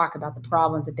able to talk about the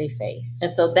problems that they face. And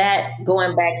so that,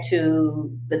 going back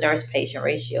to the nurse-patient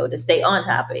ratio, to stay on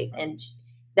topic, and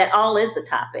that all is the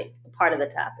topic, part of the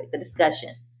topic, the discussion.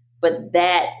 But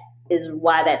that is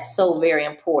why that's so very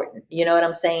important. You know what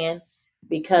I'm saying?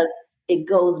 Because it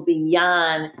goes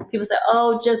beyond, people say,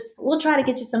 oh, we'll try to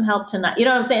get you some help tonight. You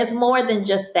know what I'm saying? It's more than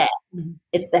just that. Mm-hmm.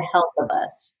 It's the health of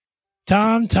us.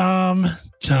 Tom,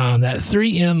 that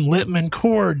 3M Littman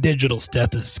Core digital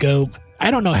stethoscope. I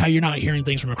don't know how you're not hearing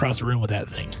things from across the room with that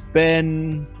thing.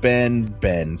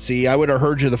 Ben. See, I would have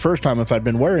heard you the first time if I'd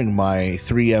been wearing my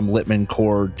 3M Littman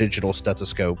Core digital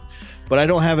stethoscope, but I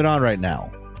don't have it on right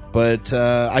now. But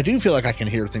I do feel like I can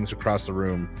hear things across the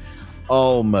room.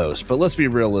 Almost. But let's be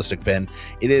realistic, Ben.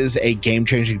 It is a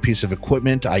game-changing piece of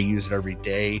equipment. I use it every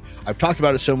day. I've talked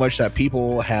about it so much that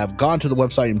people have gone to the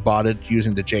website and bought it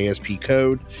using the JSP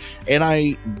code. And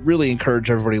I really encourage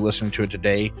everybody listening to it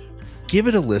today, give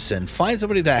it a listen. Find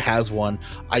somebody that has one.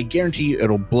 I guarantee you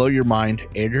it'll blow your mind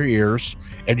and your ears,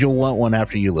 and you'll want one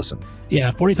after you listen.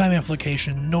 Yeah, 40-time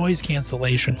amplification, noise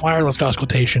cancellation, wireless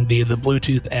auscultation via the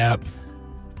Bluetooth app.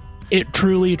 It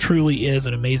truly, truly is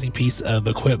an amazing piece of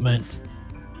equipment.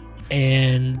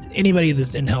 And anybody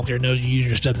that's in healthcare knows you use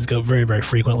your stethoscope very, very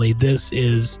frequently. This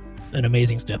is an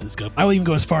amazing stethoscope. I would even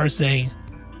go as far as saying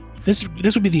this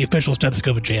would be the official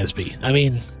stethoscope of JSP. I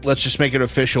mean, let's just make it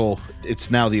official.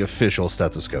 It's now the official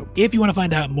stethoscope. If you want to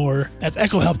find out more, that's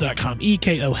ekohealth.com,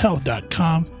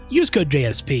 ekohealth.com. Use code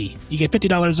JSP. You get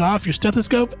 $50 off your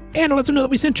stethoscope, and it lets them know that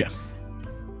we sent you.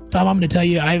 Tom, I'm going to tell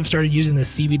you, I've started using the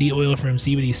CBD oil from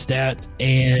CBD Stat,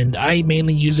 and I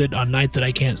mainly use it on nights that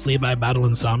I can't sleep. I battle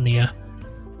insomnia,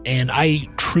 and I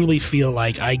truly feel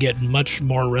like I get much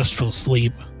more restful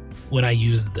sleep when I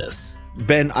use this.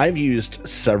 Ben, I've used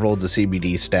several of the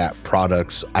CBD Stat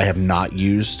products. I have not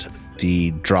used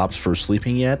the drops for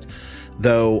sleeping yet,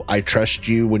 though I trust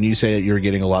you when you say that you're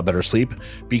getting a lot better sleep,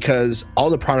 because all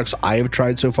the products I have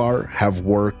tried so far have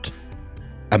worked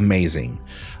amazing.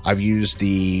 I've used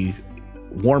the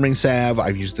warming salve,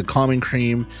 I've used the calming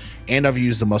cream, and I've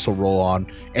used the muscle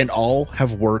roll-on, and all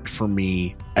have worked for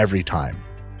me every time.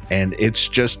 And it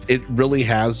really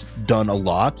has done a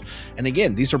lot. And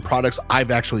again, these are products I've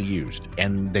actually used,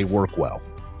 and they work well.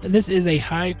 And this is a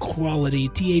high-quality,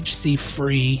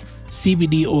 THC-free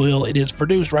CBD oil. It is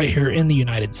produced right here in the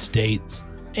United States.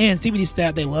 And CBD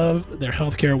Stat, they love their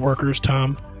healthcare workers,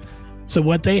 Tom. So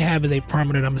what they have is a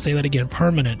permanent, I'm going to say that again,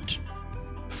 permanent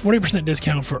 40%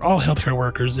 discount for all healthcare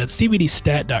workers at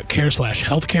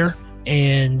cbdstat.care/healthcare.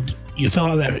 And you fill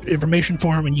out that information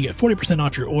form and you get 40%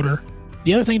 off your order.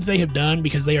 The other thing that they have done,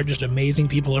 because they are just amazing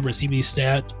people over at CBD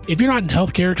Stat, if you're not in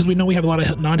healthcare, because we know we have a lot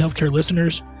of non-healthcare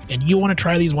listeners, and you want to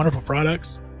try these wonderful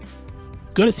products,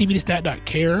 go to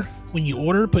cbdstat.care. When you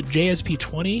order, put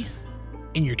JSP20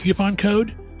 in your coupon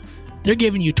code. They're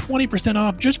giving you 20%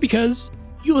 off just because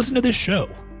you listen to this show.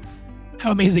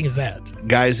 How amazing is that?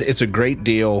 Guys, it's a great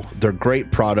deal. They're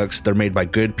great products. They're made by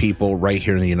good people right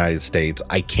here in the United States.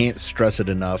 I can't stress it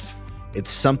enough. It's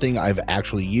something I've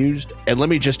actually used. And let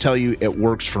me just tell you, it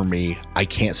works for me. I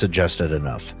can't suggest it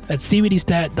enough. That's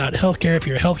cbdstat.healthcare if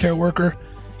you're a healthcare worker.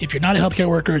 If you're not a healthcare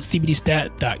worker, it's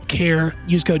cbdstat.care.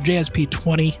 Use code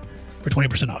JSP20 for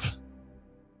 20% off.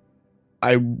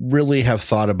 I really have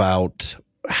thought about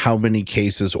how many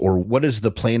cases or what is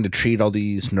the plan to treat all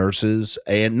these nurses,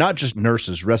 and not just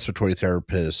nurses, respiratory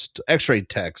therapists, x-ray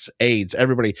techs, aides,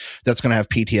 everybody that's going to have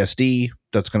PTSD,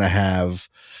 that's going to have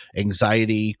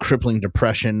anxiety, crippling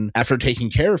depression after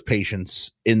taking care of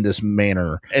patients in this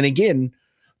manner. And again,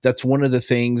 that's one of the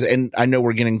things, and I know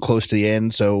we're getting close to the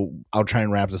end, so I'll try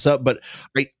and wrap this up, but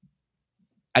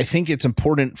I think it's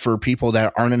important for people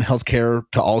that aren't in healthcare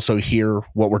to also hear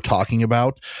what we're talking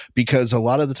about, because a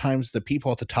lot of the times the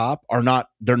people at the top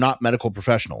they're not medical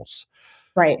professionals.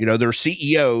 Right. You know, they're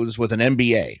CEOs with an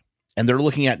MBA, and they're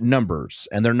looking at numbers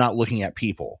and they're not looking at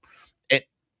people.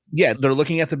 Yeah, they're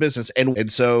looking at the business. And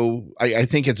so I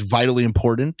think it's vitally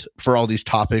important for all these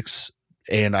topics.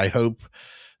 And I hope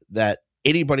that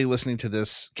anybody listening to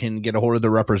this can get a hold of the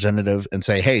representative and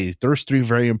say, hey, there's 3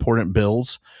 very important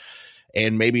bills.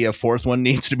 And maybe a 4th one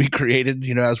needs to be created,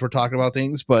 you know, as we're talking about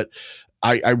things. But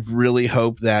I really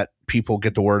hope that people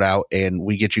get the word out and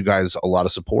we get you guys a lot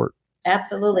of support.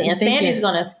 Absolutely. And Sandy's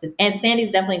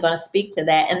definitely going to speak to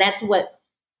that. And that's what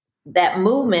that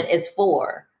movement is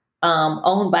for,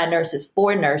 owned by nurses,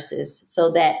 for nurses,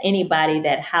 so that anybody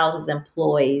that houses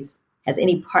employees, has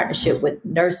any partnership with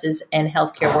nurses and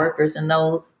healthcare workers and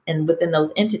within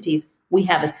those entities, we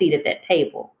have a seat at that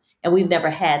table. And we've never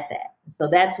had that. So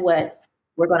that's what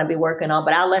we're going to be working on.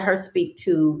 But I'll let her speak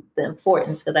to the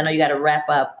importance, because I know you got to wrap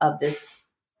up, of this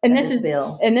And this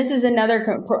is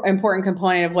another important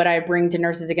component of what I bring to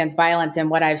Nurses Against Violence, and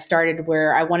what I've started,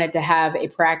 where I wanted to have a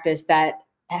practice that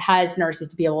has nurses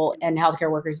to be able, and healthcare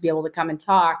workers to be able to come and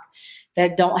talk,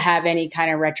 that don't have any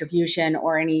kind of retribution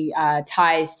or any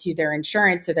ties to their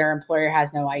insurance, so their employer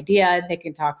has no idea. They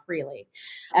can talk freely.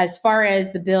 As far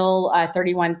as the bill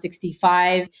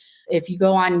 3165, if you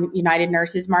go on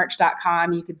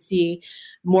UnitedNursesMarch.com, you could see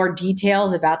more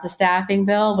details about the staffing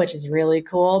bill, which is really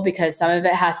cool, because some of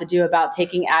it has to do about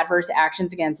taking adverse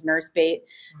actions against a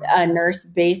nurse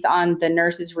based on the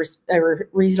nurse's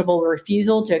reasonable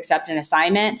refusal to accept an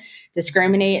assignment,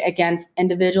 discriminate against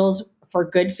individuals for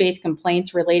good faith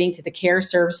complaints relating to the care,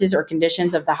 services, or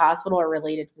conditions of the hospital or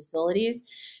related facilities,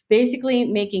 basically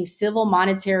making civil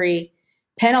monetary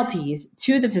penalties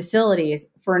to the facilities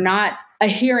for not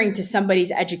adhering to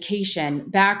somebody's education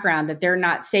background, that they're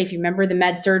not safe. You remember the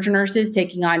med-surg nurses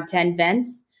taking on 10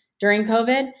 vents during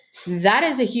COVID? That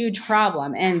is a huge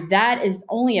problem. And that is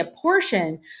only a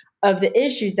portion of the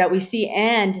issues that we see.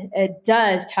 And it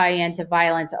does tie into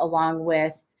violence, along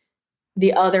with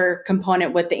the other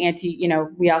component with the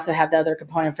we also have the other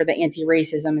component for the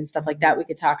anti-racism and stuff like that. We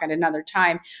could talk at another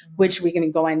time, which we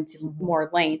can go into more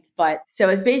length. But so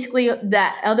it's basically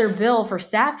that other bill for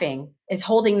staffing is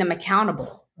holding them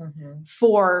accountable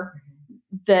for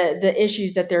the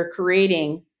issues that they're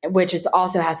creating, which is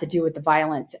also has to do with the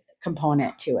violence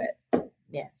component to it.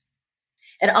 Yes.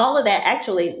 And all of that,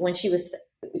 actually, when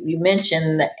you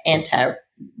mentioned the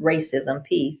anti-racism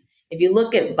piece, if you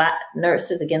look at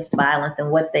Nurses Against Violence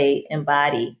and what they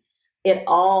embody, it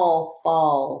all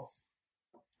falls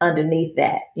underneath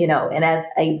that, and as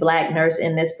a Black nurse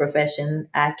in this profession,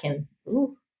 I can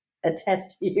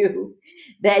attest to you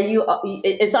that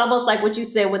it's almost like what you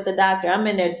said with the doctor. I'm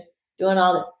in there doing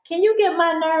all that. Can you get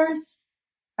my nurse?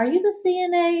 Are you the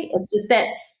CNA? It's just that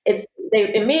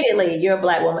they immediately, you're a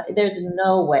Black woman. There's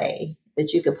no way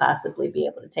that you could possibly be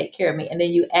able to take care of me. And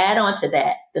then you add on to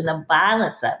that, then the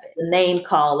violence of it, the name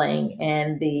calling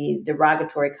and the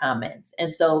derogatory comments. And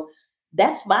so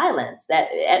that's violence that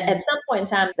at some point in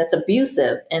time, that's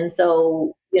abusive. And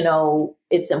so,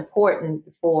 it's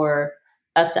important for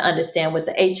us to understand with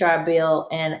the HR bill,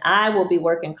 and I will be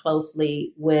working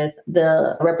closely with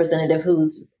the representative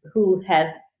who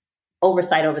has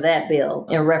oversight over that bill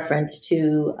in reference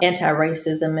to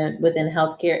anti-racism within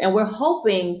healthcare. And we're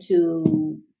hoping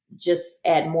to just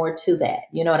add more to that.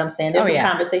 You know what I'm saying? There's some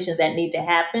conversations that need to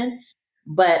happen,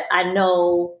 but I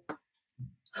know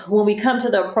when we come to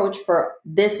the approach for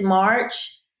this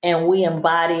March and we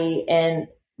embody, and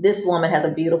this woman has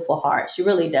a beautiful heart. She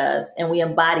really does. And we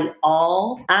embody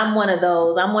all. I'm one of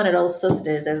those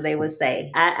sisters, as they would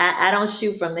say. I don't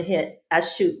shoot from the hip. I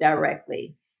shoot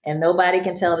directly. And nobody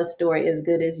can tell the story as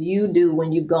good as you do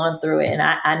when you've gone through it. And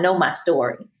I know my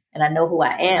story and I know who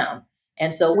I am.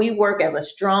 And so we work as a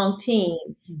strong team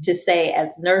to say,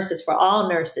 as nurses, for all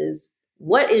nurses,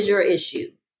 what is your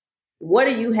issue? What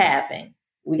are you having?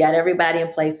 We got everybody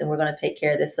in place and we're going to take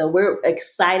care of this. So we're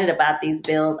excited about these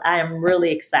bills. I am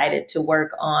really excited to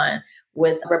work on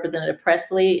with Representative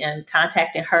Presley and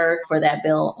contacting her for that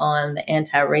bill on the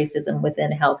anti-racism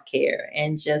within healthcare.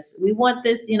 And we want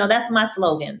this, that's my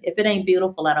slogan. If it ain't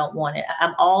beautiful, I don't want it.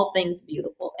 I'm all things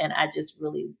beautiful. And I just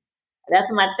really,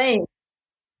 that's my thing.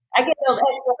 I get those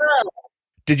extra hugs.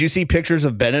 Did you see pictures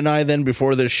of Ben and I then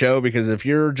before this show? Because if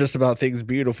you're just about things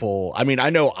beautiful, I mean, I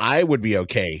know I would be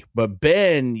okay, but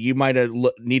Ben, you might have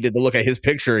needed to look at his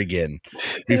picture again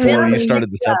before you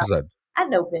started this episode. I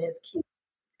know Ben is cute.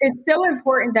 It's so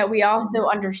important that we also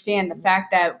understand the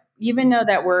fact that even though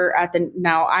that we're in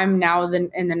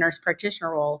the nurse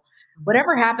practitioner role,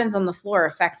 whatever happens on the floor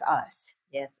affects us.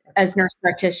 Yes, as nurse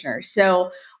practitioners.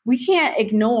 So we can't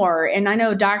ignore, and I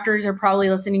know doctors are probably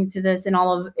listening to this and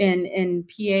in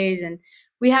PAs, and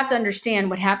we have to understand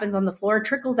what happens on the floor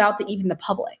trickles out to even the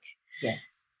public.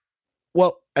 Yes.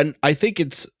 Well, and I think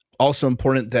it's also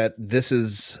important that this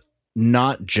is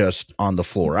not just on the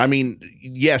floor. I mean,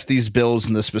 yes, these bills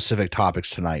and the specific topics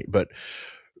tonight, but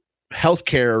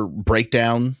healthcare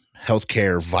breakdown,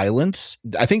 healthcare violence,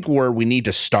 I think where we need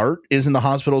to start is in the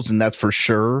hospitals, and that's for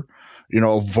sure.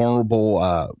 A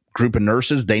vulnerable group of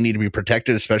nurses, they need to be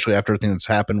protected, especially after everything that's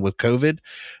happened with COVID,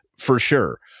 for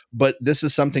sure. But this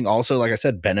is something also, like I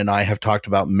said, Ben and I have talked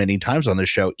about many times on this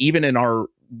show, even in our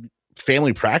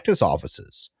family practice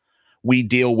offices. We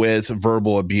deal with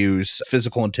verbal abuse,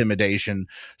 physical intimidation,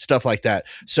 stuff like that.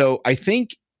 So I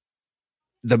think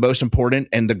the most important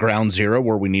and the ground zero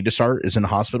where we need to start is in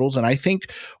hospitals. And I think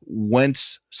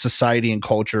once society and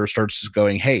culture starts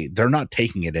going, hey, they're not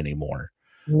taking it anymore.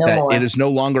 It is no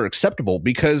longer acceptable,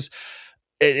 because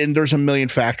and there's a million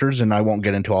factors, and I won't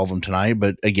get into all of them tonight,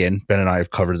 but again, Ben and I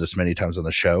have covered this many times on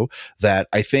the show, that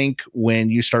I think when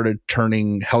you started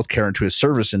turning healthcare into a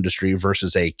service industry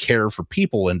versus a care for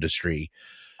people industry,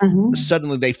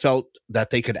 suddenly they felt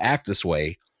that they could act this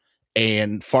way.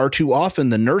 And far too often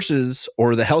the nurses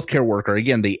or the healthcare worker,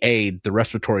 again, the aide, the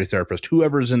respiratory therapist,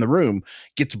 whoever's in the room,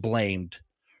 gets blamed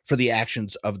for the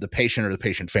actions of the patient or the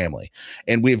patient family.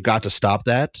 And we've got to stop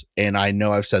that. And I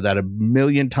know I've said that a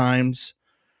million times.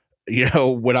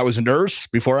 When I was a nurse,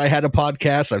 before I had a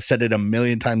podcast, I've said it a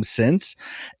million times since.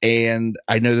 And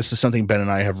I know this is something Ben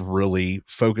and I have really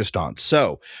focused on.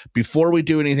 So before we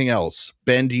do anything else,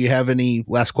 Ben, do you have any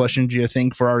last questions you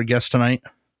think for our guest tonight?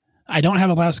 I don't have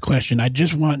a last question. I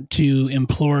just want to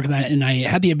implore that, and I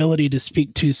had the ability to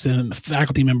speak to some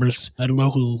faculty members at a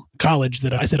local college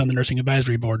that I sit on the nursing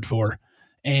advisory board for.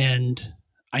 And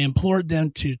I implored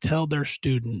them to tell their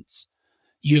students,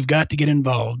 you've got to get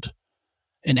involved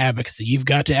in advocacy. You've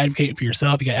got to advocate for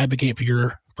yourself. You got to advocate for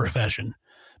your profession.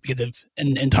 Because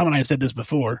and Tom and I have said this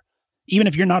before, even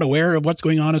if you're not aware of what's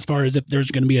going on as far as if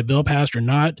there's going to be a bill passed or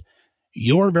not,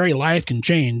 your very life can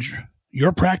change.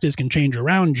 Your practice can change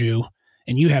around you,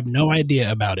 and you have no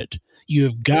idea about it. You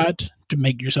have got to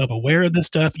make yourself aware of this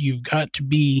stuff. You've got to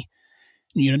be,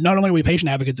 not only are we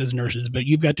patient advocates as nurses, but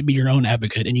you've got to be your own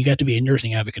advocate, and you got to be a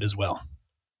nursing advocate as well.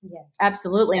 Yes,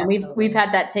 absolutely. And we've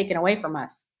had that taken away from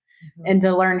us, and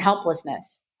to learn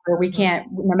helplessness, where we can't,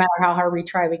 no matter how hard we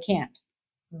try, we can't.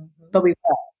 But we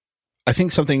will. I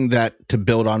think something that to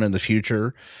build on in the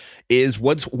future is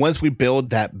once we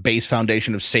build that base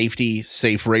foundation of safety,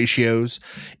 safe ratios,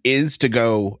 is to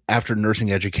go after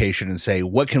nursing education and say,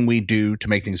 what can we do to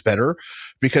make things better?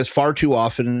 Because far too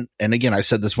often, and again, I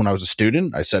said this when I was a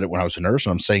student, I said it when I was a nurse,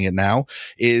 and I'm saying it now,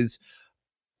 is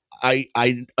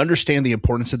I understand the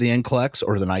importance of the NCLEX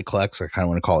or the NICLEX. I kind of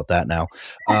want to call it that now.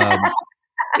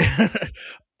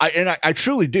 I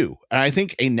truly do. And I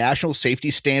think a national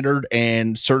safety standard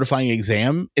and certifying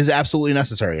exam is absolutely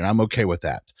necessary, and I'm okay with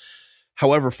that.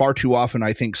 However, far too often,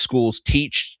 I think schools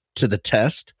teach to the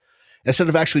test instead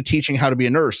of actually teaching how to be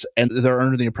a nurse. And they're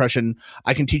under the impression,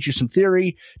 I can teach you some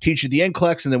theory, teach you the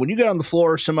NCLEX, and then when you get on the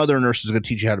floor, some other nurse is going to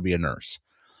teach you how to be a nurse.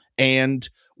 And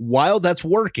while that's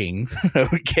working,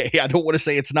 okay, I don't want to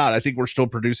say it's not. I think we're still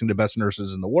producing the best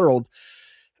nurses in the world.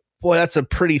 Boy, that's a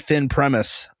pretty thin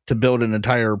premise to build an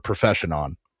entire profession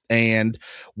on. And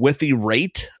with the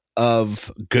rate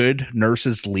of good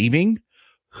nurses leaving,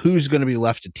 who's going to be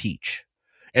left to teach?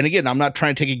 And again, I'm not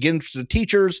trying to take against the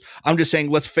teachers. I'm just saying,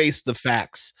 let's face the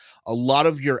facts. A lot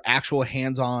of your actual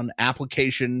hands-on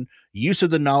application, use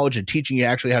of the knowledge and teaching you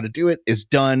actually how to do it is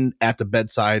done at the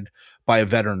bedside by a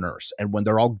veteran nurse. And when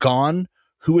they're all gone,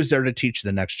 who is there to teach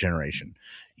the next generation?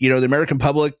 The American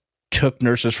public took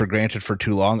nurses for granted for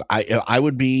too long. I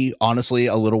would be honestly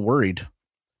a little worried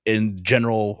in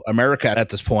general America at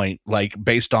this point, like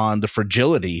based on the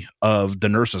fragility of the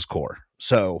nurses corps.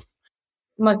 So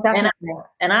most definitely.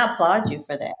 And I applaud you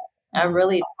for that. I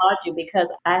really applaud you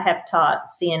because I have taught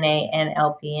CNA and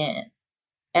LPN.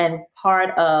 And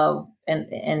part of,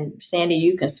 and Sandy,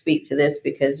 you can speak to this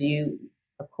because you,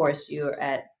 of course, you're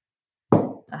at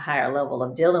a higher level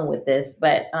of dealing with this,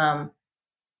 but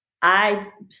I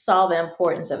saw the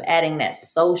importance of adding that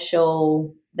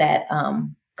social, that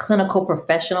clinical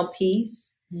professional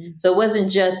piece. Mm-hmm. So it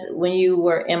wasn't just when you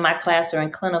were in my class or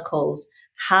in clinicals,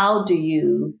 how do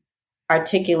you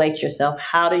articulate yourself?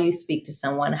 How do you speak to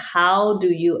someone? How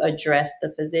do you address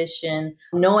the physician,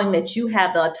 knowing that you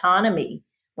have the autonomy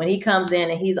when he comes in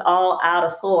and he's all out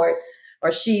of sorts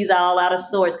or she's all out of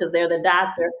sorts because they're the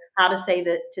doctor, how to say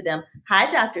that to them, hi,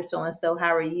 Dr. So-and-so,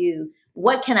 how are you?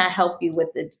 What can I help you with?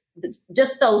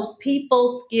 Just those people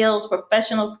skills,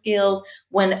 professional skills,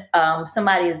 when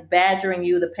somebody is badgering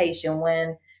you, the patient,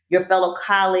 when your fellow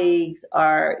colleagues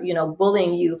are,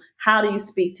 bullying you, how do you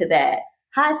speak to that?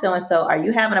 Hi, so-and-so, are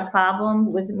you having a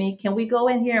problem with me? Can we go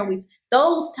in here? And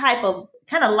those type of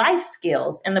kind of life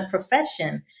skills in the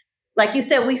profession. Like you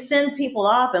said, we send people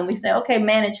off and we say, okay,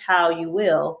 manage how you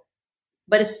will,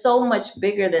 but it's so much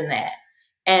bigger than that.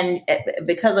 And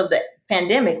because of the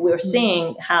pandemic, we're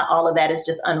seeing how all of that is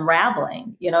just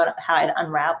unraveling, how it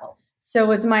unraveled. So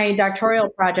with my doctoral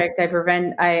project,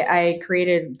 I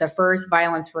created the first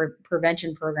violence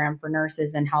prevention program for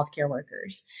nurses and healthcare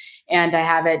workers. And I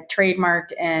have it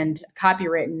trademarked and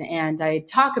copywritten. And I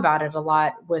talk about it a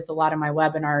lot with a lot of my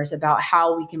webinars about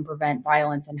how we can prevent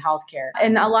violence in healthcare.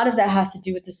 And a lot of that has to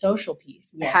do with the social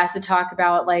piece. Yes. It has to talk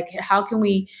about how can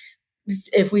we,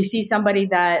 if we see somebody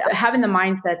that having the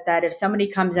mindset that if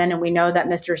somebody comes in and we know that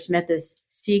Mr. Smith is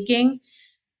seeking,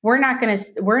 we're not going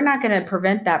to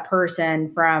prevent that person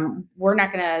from, they're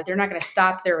not going to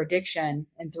stop their addiction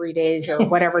in 3 days or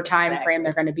whatever time frame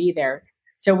they're going to be there.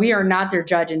 So we are not their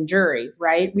judge and jury,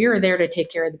 right? We are there to take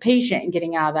care of the patient and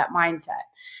getting out of that mindset.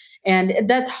 And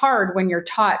that's hard when you're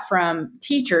taught from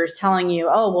teachers telling you,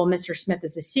 oh, well, Mr. Smith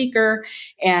is a seeker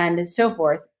and so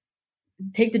forth.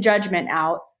 Take the judgment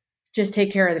out, just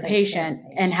take care of the patient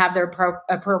and have their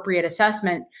appropriate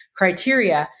assessment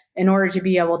criteria in order to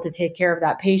be able to take care of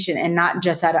that patient and not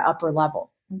just at an upper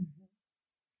level.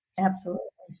 Absolutely.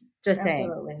 Just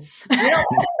Absolutely. saying. We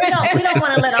don't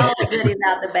want to let all the goodies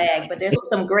out the bag, but there's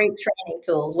some great training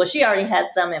tools. Well, she already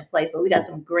has some in place, but we got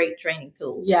some great training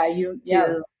tools.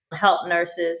 To help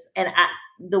nurses. And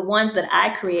the ones that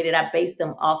I created, I based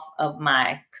them off of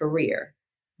my career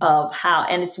of how,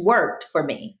 and it's worked for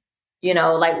me. You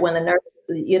know, like when the nurse,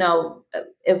 you know,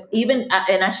 if even,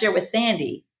 and I share with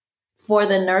Sandy, for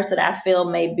the nurse that I feel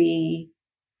may be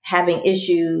having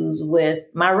issues with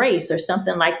my race or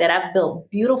something like that, I've built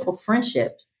beautiful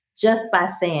friendships just by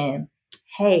saying,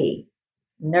 hey,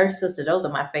 nurse sister, those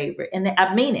are my favorite. And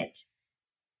I mean it.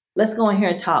 Let's go in here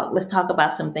and talk. Let's talk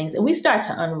about some things. And we start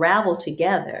to unravel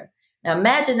together. Now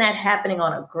imagine that happening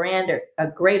on a greater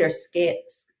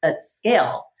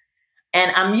scale.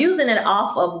 And I'm using it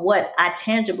off of what I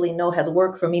tangibly know has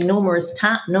worked for me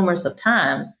numerous of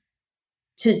times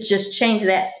to just change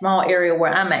that small area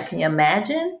where I'm at. Can you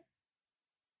imagine?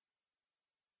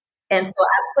 And so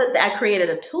I created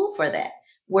a tool for that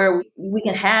where we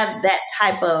can have that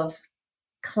type of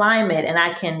climate and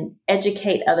I can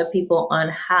educate other people on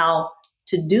how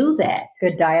to do that.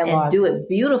 Good dialogue. And do it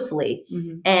beautifully.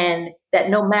 Mm-hmm. And that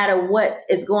no matter what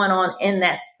is going on in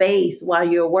that space while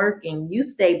you're working, you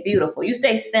stay beautiful, you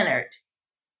stay centered.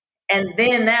 And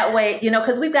then that way, you know,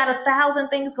 because we've got 1,000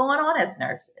 things going on as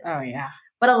nurses. Oh, yeah.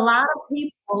 But a lot of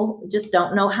people just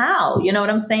don't know how, you know what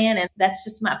I'm saying? And that's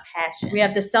just my passion. We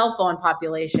have the cell phone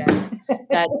population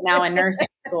that's now in nursing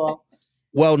school.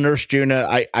 Well, Nurse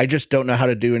Juna, I just don't know how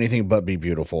to do anything but be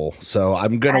beautiful. So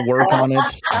I'm going to work on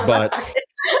it. But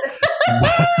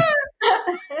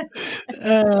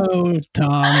oh,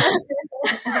 Tom.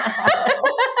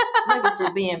 Look at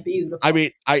you being beautiful. I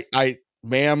mean,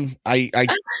 ma'am,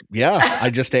 I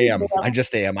just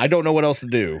am. I don't know what else to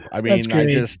do. I mean,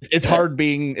 it's hard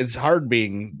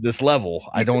being this level.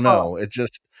 I don't know.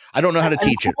 I don't know how to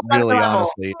teach it really,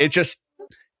 honestly. It's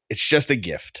just a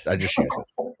gift. I just use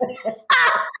it.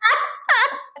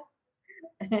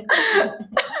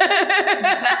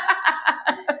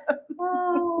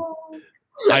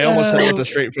 I almost said it with a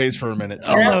straight face for a minute.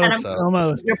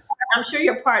 Almost. I'm sure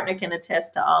your partner can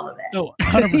attest to all of that. Oh,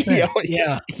 100%.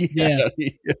 Yeah.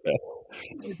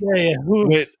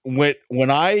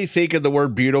 When I think of the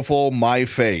word beautiful, my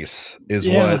face is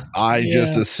what I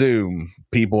just assume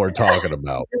people are talking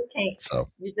about. You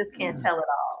just can't tell it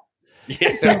all.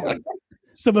 Yeah.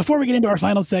 So before we get into our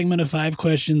final segment of 5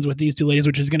 questions with these two ladies,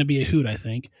 which is going to be a hoot, I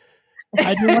think,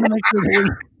 I do want to make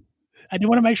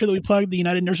sure that we plug the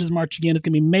United Nurses March again. It's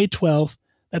going to be May 12th.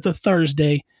 That's a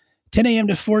Thursday, 10 a.m.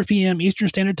 to 4 p.m. Eastern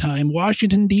Standard Time,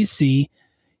 Washington, D.C.,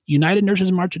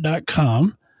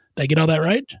 UnitedNursesMarch.com. Did I get all that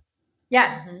right?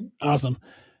 Yes. Mm-hmm. Awesome.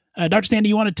 Dr. Sandy,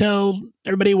 you want to tell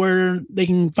everybody where they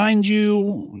can find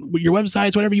you, your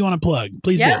websites, whatever you want to plug?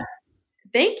 Please do.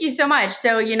 Thank you so much.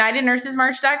 So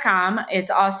UnitedNursesMarch.com. It's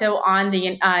also on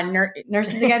the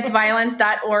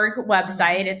NurseSAgainstViolence.org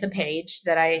website. It's a page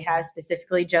that I have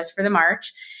specifically just for the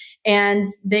March. And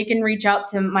they can reach out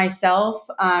to myself,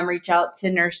 reach out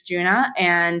to Nurse Juna,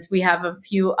 and we have a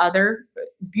few other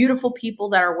beautiful people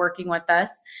that are working with us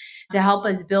to help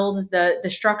us build the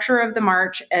structure of the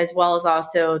March, as well as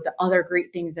also the other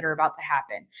great things that are about to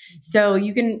happen. Mm-hmm. So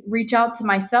you can reach out to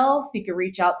myself. You can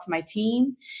reach out to my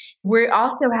team. We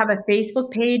also have a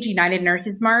Facebook page, United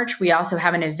Nurses March. We also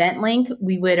have an event link.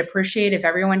 We would appreciate if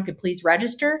everyone could please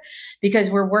register because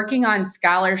we're working on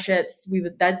scholarships.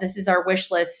 This is our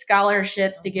wish list,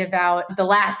 scholarships to give out the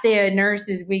last day of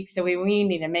Nurses Week. So we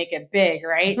need to make it big,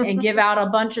 right? And give out a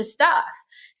bunch of stuff.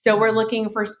 So we're looking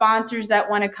for sponsors that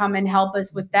want to come and help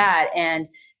us with that. And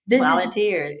this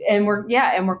volunteers.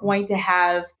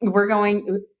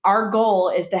 Our goal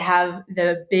is to have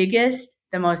the biggest,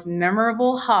 the most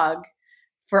memorable hug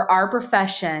for our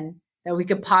profession that we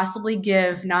could possibly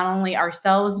give not only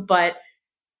ourselves, but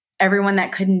everyone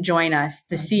that couldn't join us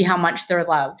to see how much they're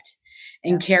loved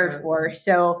and cared for.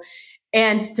 So,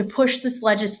 and to push this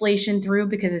legislation through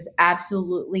because it's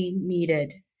absolutely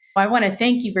needed. I want to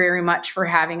thank you very much for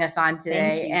having us on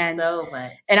today. Thank you so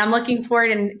much. And I'm looking forward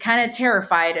and kind of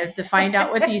terrified to find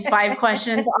out what these 5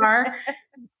 questions are.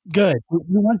 Good.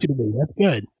 We want you to be. That's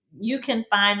good. you can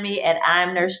find me at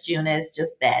I'm Nurse Juna. It's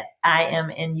just that.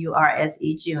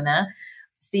 IMNURSE Juna,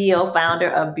 CEO, founder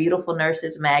of Beautiful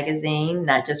Nurses Magazine,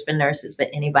 not just for nurses, but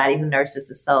anybody who nurses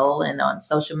the soul. And on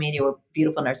social media, we're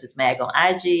Beautiful Nurses Mag on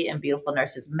IG and Beautiful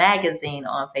Nurses Magazine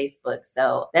on Facebook.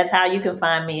 So that's how you can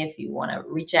find me if you want to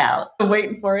reach out. I'm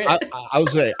waiting for it. I would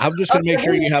say, I'm just going to make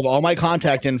sure you have all my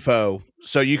contact info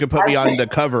so you can put me on the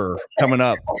cover coming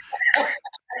up.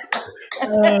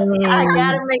 I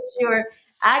got to make sure.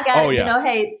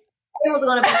 Hey, it was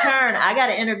going to be turned. I got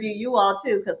to interview you all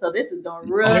too, because so this is going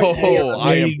to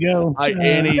really.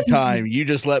 Anytime you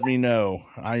just let me know.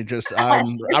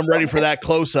 I'm ready for that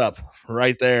close up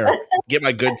right there. Get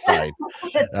my good side.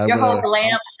 Your whole glam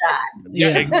shot.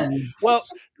 Yeah. Well,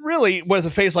 really, with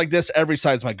a face like this, every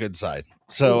side's my good side.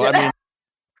 So I mean,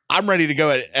 I'm ready to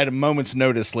go at a moment's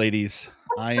notice, ladies.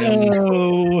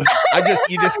 You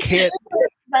just can't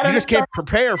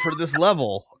prepare for this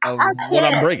level of what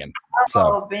I'm bringing.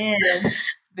 So,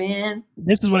 Ben.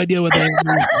 This is what I deal with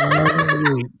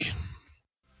every week.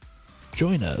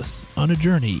 Join us on a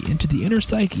journey into the inner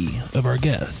psyche of our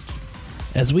guest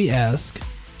as we ask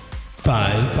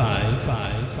five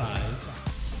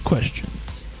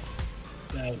questions.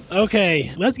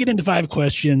 Okay, let's get into 5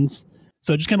 questions.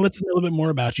 So just kind of let's know a little bit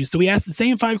more about you. So we ask the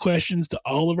same 5 questions to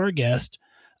all of our guests.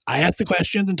 I ask the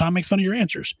questions and Tom makes fun of your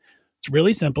answers. It's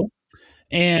really simple.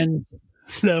 And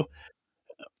so,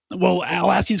 well,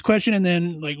 I'll ask you this question and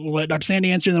then we'll let Dr.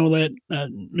 Sandy answer and then we'll let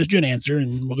Ms. June answer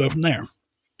and we'll go from there.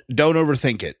 Don't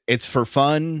overthink it. It's for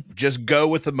fun. Just go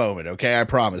with the moment. Okay. I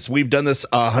promise. We've done this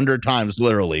 100 times,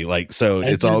 literally.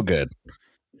 It's all good.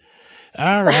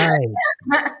 All right.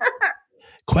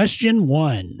 Question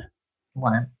 1.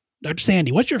 Dr.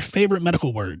 Sandy, what's your favorite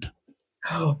medical word?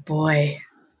 Oh boy.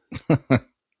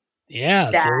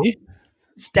 Yeah.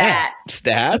 Stat.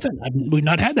 Stat? We've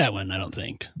not had that one, I don't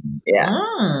think.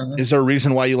 Yeah. Is there a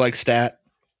reason why you like stat?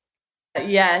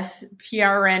 Yes.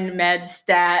 PRN med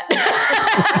stat.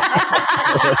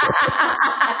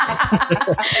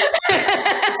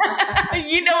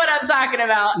 You know what I'm talking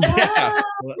about. Yeah.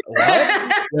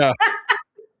 What?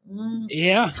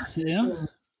 Yeah.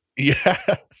 Yeah.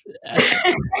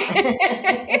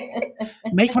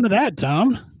 Make fun of that,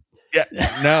 Tom. Yeah.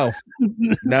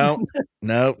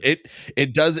 No.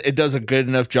 It does a good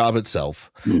enough job itself.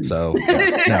 So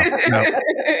no.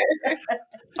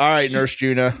 All right, Nurse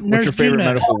Juna. What's your favorite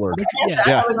medical word? I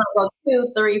thought we were going to go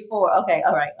 2, 3, 4. Okay.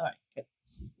 All right. Okay.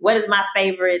 What is my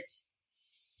favorite?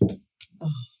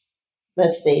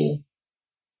 Let's see.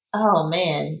 Oh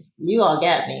man, you all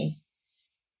got me.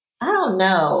 I don't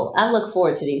know. I look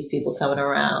forward to these people coming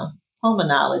around.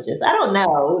 Pulmonologists. I don't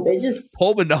know. They just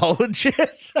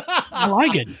pulmonologists. I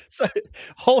like it. So,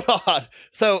 hold on.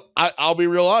 So I'll be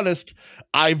real honest.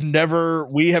 We have never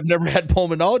had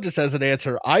pulmonologists as an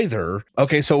answer either.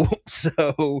 Okay, so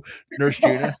Nurse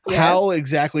Juna, how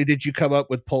exactly did you come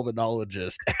up with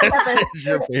pulmonologist as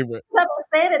your favorite? I've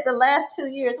said it the last 2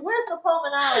 years. Where's the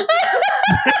pulmonologist?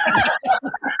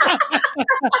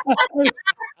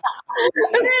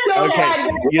 Okay,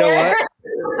 you know what?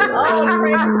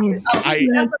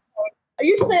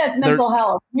 Usually that's mental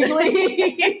health. Usually.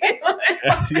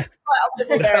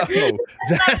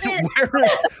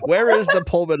 Where is the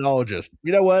pulmonologist?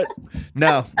 You know what?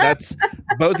 No, that's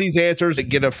both these answers that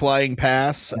get a flying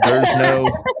pass. There's no.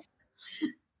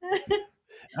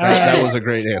 That was a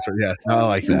great answer. Yeah, I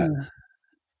like that.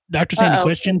 Dr. Sandy,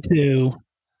 question 2.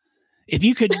 If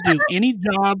you could do any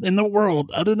job in the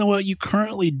world other than what you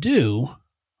currently do,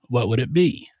 what would it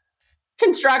be?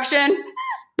 Construction.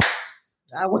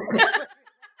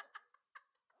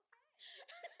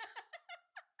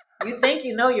 You think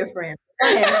you know your friend.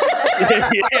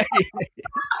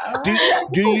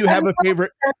 Do you have a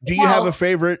favorite? Do you have a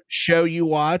favorite show you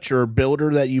watch or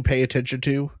builder that you pay attention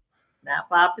to? Not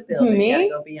Bob the Builder. Me? You gotta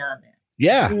go beyond that.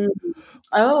 Yeah.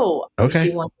 Oh. Okay.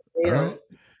 She wants to build.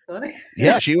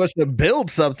 Yeah, she wants to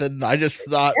build something. I just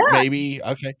thought maybe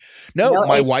okay. No,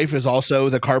 my wife is also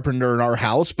the carpenter in our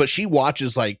house, but she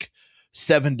watches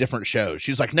 7 different shows.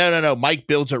 She's like, no. Mike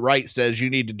Builds It Right says you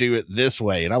need to do it this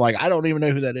way, and I'm like, I don't even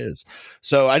know who that is.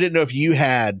 So I didn't know if you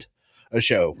had a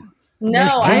show. No,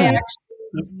 I actually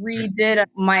redid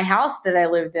my house that I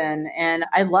lived in, and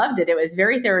I loved it. It was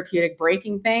very therapeutic,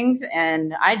 breaking things,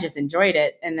 and I just enjoyed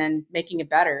it. And then making it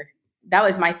better. That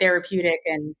was my therapeutic,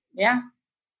 and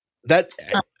and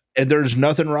there's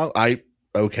nothing wrong.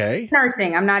 Okay.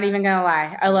 Nursing. I'm not even gonna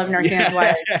lie. I love nursing. That's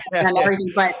why I've done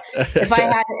everything. But if I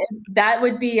had, that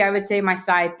would be, I would say, my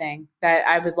side thing that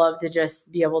I would love to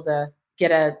just be able to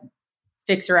get a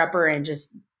fixer upper and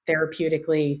just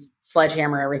therapeutically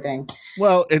sledgehammer everything.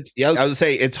 Well, I would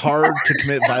say it's hard to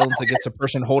commit violence against a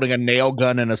person holding a nail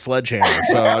gun and a sledgehammer.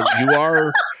 So you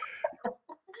are.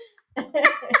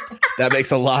 That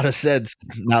makes a lot of sense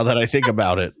now that I think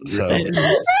about it. So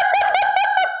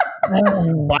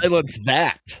violence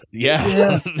that.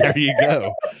 Yeah. There you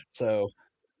go. So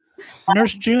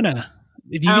Nurse Juna,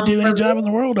 if you could do any job in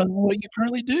the world other than what you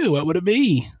currently do, what would it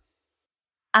be?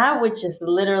 I would just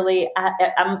literally,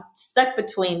 I'm stuck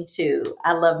between two.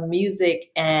 I love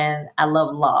music and I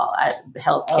love law,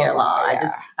 healthcare law. Yeah.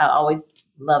 I always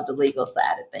love the legal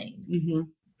side of things. Mm-hmm.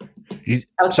 Do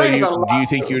you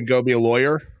think you would go be a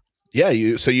lawyer? Yeah.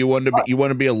 You want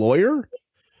to be a lawyer?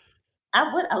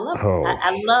 I would. I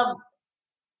love.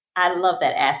 I love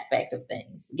that aspect of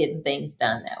things, getting things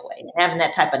done that way, having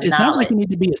that type of It's knowledge. not like you need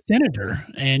to be a senator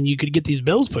and you could get these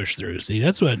bills pushed through. See,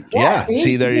 that's what. Yeah.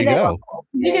 See, there you go.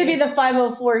 You could be the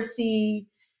 504c6.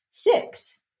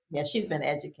 Yeah, she's been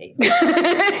educated.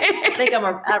 I think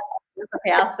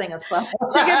okay, I'll sing a song.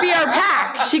 She could be our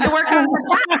PAC. She could work on our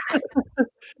PAC.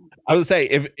 I would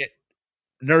say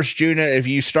Nurse Juna, if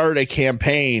you start a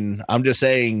campaign, I'm just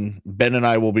saying Ben and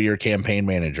I will be your campaign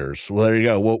managers. Well, there you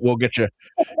go. We'll get you.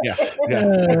 Yeah.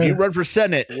 If you run for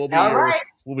Senate, we'll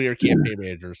be your campaign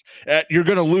managers. You're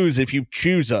going to lose if you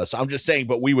choose us. I'm just saying,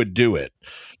 but we would do it.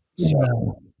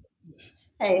 So.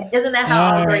 Hey, isn't that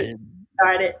how all great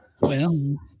started?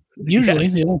 Well, usually,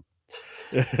 yeah.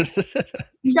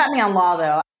 You got me on law,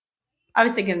 though. I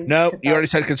was thinking. No, you already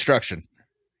said construction.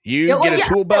 You get a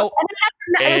tool belt,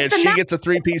 and she gets a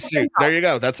 3-piece suit. There you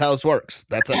go. That's how this works.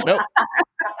 Nope.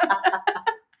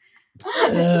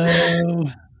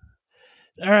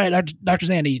 All right, Dr.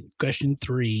 Sandy, question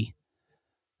 3.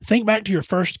 Think back to your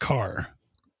first car.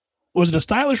 Was it a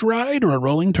stylish ride or a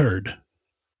rolling turd?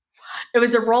 It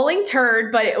was a rolling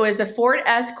turd, but it was a Ford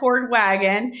Escort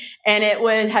wagon, and it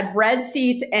had red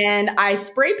seats, and I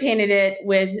spray painted it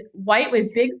with white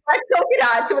with big black polka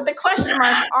dots with the question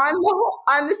mark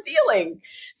on the ceiling.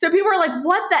 So people were like,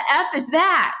 "What the F is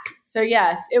that?" So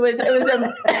yes, it was a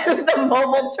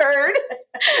mobile turd.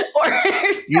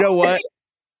 You know what?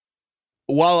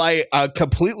 While I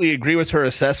completely agree with her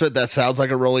assessment, that sounds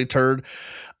like a rolling turd.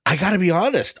 I got to be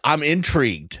honest. I'm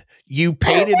intrigued. You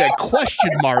painted a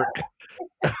question mark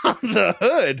on the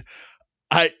hood.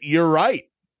 You're right.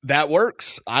 That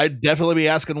works. I'd definitely be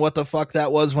asking what the fuck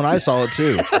that was when I saw it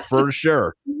too, for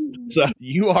sure. So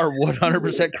you are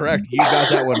 100% correct. You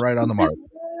got that one right on the mark.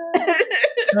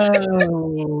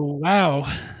 Oh, wow.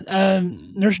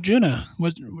 Nurse Juna,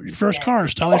 was your first car,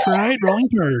 stylish ride, rolling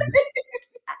turd?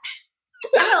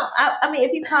 I mean,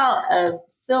 if you call a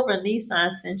silver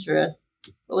Nissan Sentra,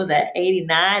 what was that,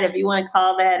 89? If you want to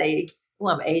call that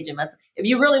I'm aging myself. If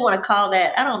you really want to call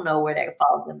that, I don't know where that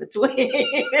falls in between.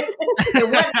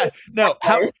 No,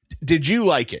 did you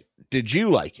like it?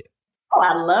 Oh,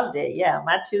 I loved it. Yeah,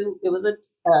 it was a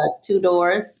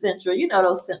 2-door Sentra. You know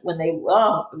those I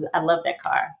love that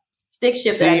car. Stick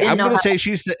shift. See, I'm going to say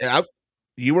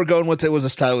you were going with it was a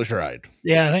stylish ride.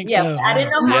 Yeah, I think so. I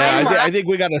didn't know. I think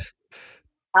we got to.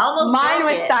 Mine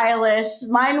was stylish.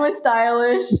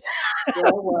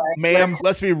 Ma'am,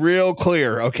 let's be real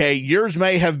clear, okay? Yours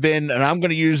may have been, and I'm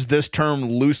going to use this term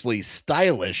loosely,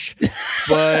 stylish,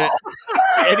 but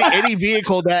any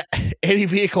vehicle that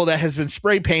has been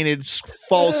spray painted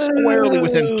falls squarely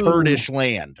within turdish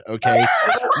land, okay?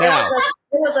 Now,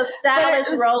 it was a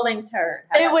stylish rolling turd.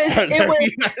 It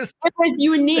was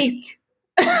unique.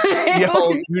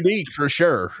 Unique for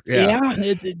sure. Yeah,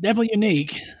 it's definitely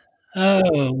unique.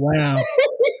 Oh, wow.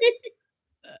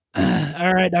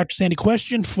 All right, Dr. Sandy,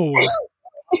 question 4.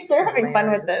 They're having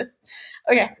fun with this.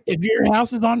 Okay. If your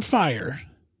house is on fire,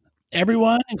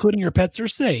 everyone, including your pets, are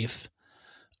safe.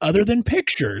 Other than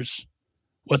pictures,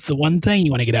 what's the one thing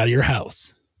you want to get out of your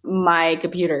house? My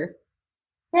computer.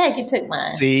 Yeah, you took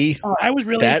mine. See? I was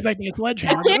really expecting a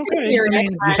sledgehammer. Okay.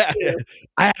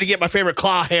 I had to get my favorite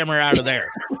claw hammer out of there.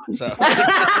 So.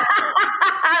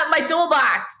 My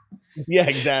toolbox. Yeah,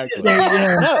 exactly.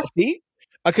 No, see?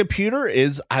 A computer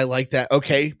is, I like that.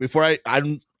 Okay, before I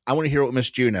want to hear what Miss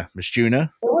Juna. It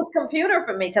was computer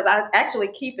for me because I actually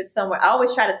keep it somewhere. I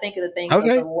always try to think of the things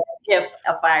if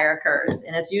a fire occurs,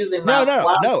 and it's usually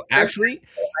no. Actually,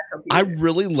 I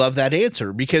really love that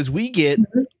answer because we get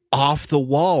off the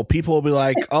wall. People will be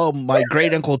like, "Oh, my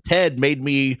great uncle Ted made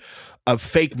me a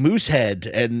fake moose head,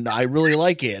 and I really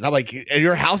like it." And I'm like,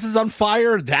 "Your house is on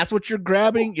fire? That's what you're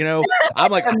grabbing?" You know,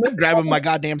 I'm like, I'm grabbing my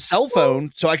goddamn cell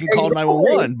phone so I can call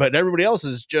 911, but everybody else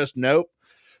is just nope.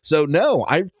 So no,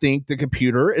 I think the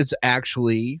computer is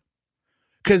actually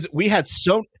because we had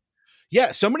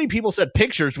Yeah, so many people said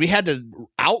pictures. We had to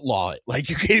outlaw it. Like,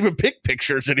 you can't even pick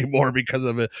pictures anymore because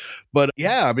of it. But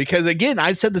yeah, because again,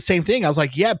 I said the same thing. I was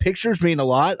like, yeah, pictures mean a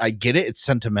lot. I get it. It's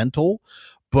sentimental,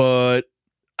 but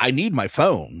I need my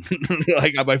phone.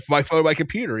 Like my phone, my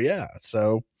computer. Yeah.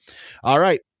 So, all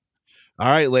right. All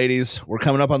right, ladies, we're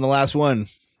coming up on the last one.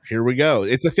 Here we go.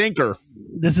 It's a thinker.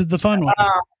 This is the fun one.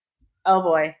 Oh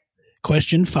boy.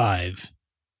 Question 5.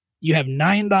 You have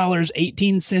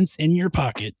 $9.18 in your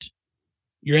pocket.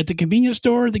 You're at the convenience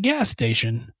store or the gas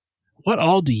station. What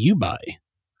all do you buy?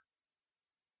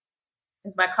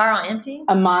 Is my car on empty?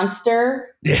 A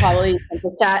Monster, probably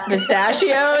some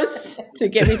pistachios to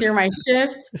get me through my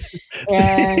shift.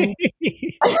 And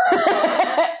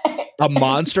A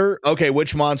Monster? Okay,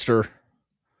 which Monster?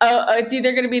 oh, it's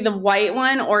either going to be the white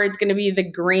one or it's going to be the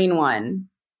green one.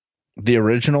 The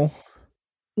original?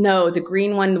 No, the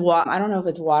green one. I don't know if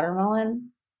it's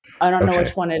watermelon. I don't know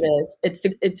which one it is.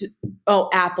 It's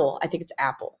apple. I think it's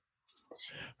apple.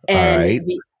 And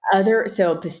the other,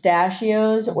 so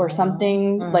pistachios or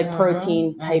something like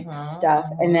protein type stuff,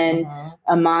 and then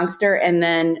a Monster, and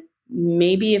then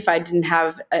maybe if I didn't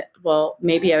have,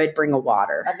 maybe I would bring a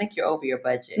water. I think you're over your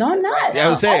budget. No, I'm not. Right Yeah,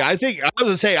 I was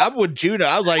gonna say I'm with Judah.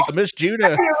 I was like, Miss Judah.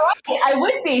 You're right. I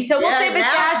would be. So we'll say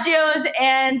pistachios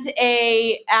and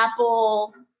a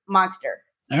apple Monster.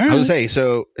 All right. I was say,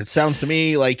 so it sounds to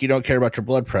me like you don't care about your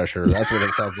blood pressure. That's what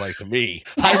it sounds like to me.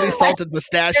 Highly salted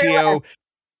pistachio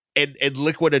and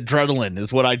liquid adrenaline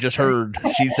is what I just heard.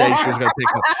 She said she was going to pick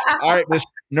up. All right, Miss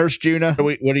Nurse Juna,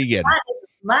 what are you getting?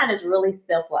 Mine is really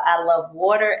simple. I love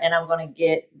water, and I'm going to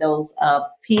get those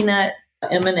peanut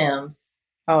M&Ms.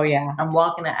 Oh yeah, I'm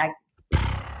walking.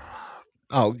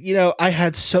 Oh, I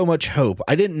had so much hope.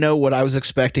 I didn't know what I was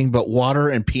expecting, but water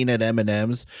and peanut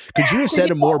M&Ms. Could you have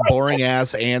said a more boring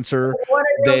ass answer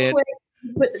than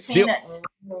put the peanut?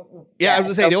 Yeah, I was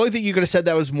gonna say the only thing you could have said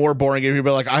that was more boring if you'd be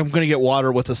like, I'm gonna get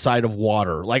water with a side of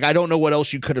water. Like, I don't know what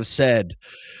else you could have said.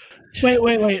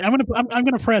 Wait. I'm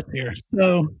gonna press here.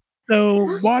 So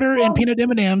water and peanut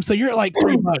M&Ms. So you're at like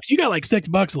 $3. You got like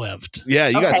 $6 left. Yeah,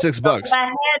 you got $6. So if I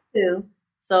had to,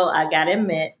 so I gotta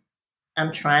admit,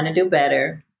 I'm trying to do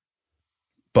better.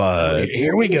 But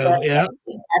here we go. Yeah,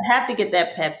 I'd have to get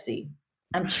that Pepsi.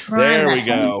 I'm trying. There we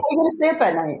go. How are you gonna stay up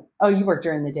at night? Oh, you work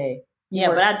during the day. Yeah,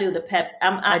 but I do the Pepsi.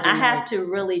 I have to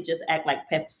really just act like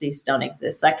Pepsis don't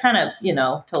exist. So I kind of,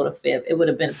 told a fib. It would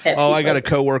have been Pepsi. Oh, I got a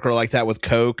coworker like that with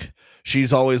Coke.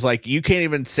 She's always like, you can't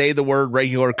even say the word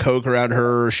regular Coke around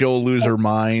her, or she'll lose her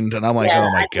mind. And I'm like, oh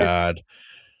my God.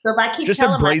 So if I keep just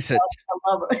telling embrace myself I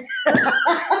love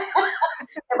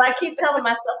if I keep telling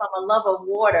myself I'm a lover of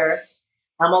water,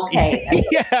 I'm okay.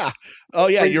 Yeah. Oh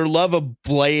yeah, your love of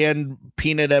bland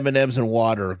peanut M&Ms and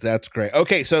water. That's great.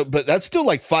 Okay, but that's still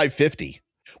like $5.50.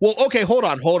 Well, okay, hold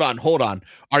on.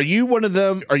 Are you one of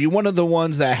them? Are you one of the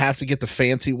ones that have to get the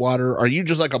fancy water? Are you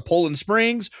just like a Poland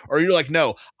Springs, or you're like,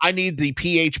 no, I need the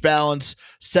pH balance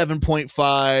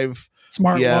 7.5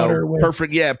 smart water with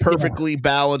perfectly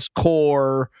balanced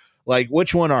core. Like,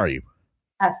 which one are you?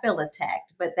 I feel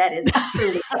attacked, but that is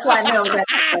truly that's why I know that.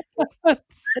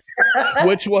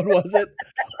 Which one was it?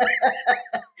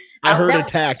 I heard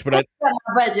attacked, but I my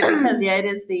budget because it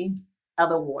is the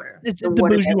other water. It's the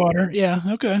bougie water. Yeah.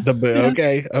 Okay.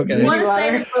 Okay. You want to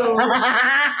say the food?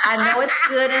 I know it's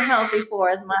good and healthy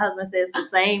for us. My husband says the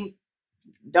same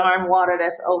darn water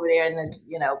that's over there, and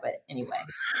But anyway,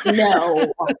 no,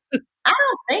 I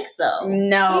don't think so.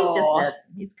 No, he just doesn't.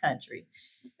 He's country.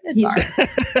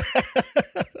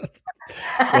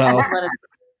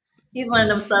 He's one of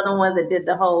them southern ones that did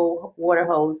the whole water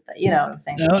hose. You know what I'm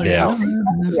saying? Oh, yeah.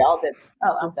 We all did.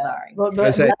 Oh, I'm sorry.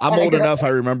 I'm old enough. I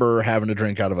remember having to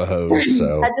drink out of a hose.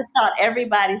 So I just thought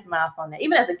everybody's mouth on that.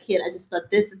 Even as a kid, I just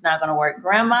thought this is not going to work.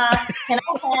 Grandma, can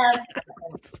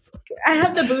I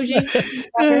have the bougie?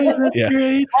 Yeah.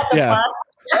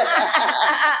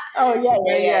 Oh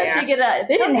yeah. She get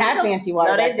they didn't have fancy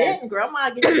water. No, they didn't. Grandma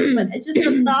get it, but it's just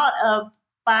the thought of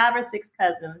 5 or 6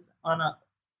 cousins on a.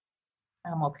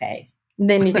 I'm okay.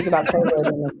 Then you think about COVID,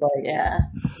 and it's like, yeah.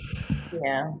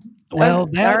 Well,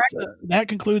 that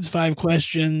concludes 5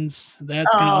 questions.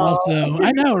 That's gonna also.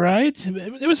 I know, right?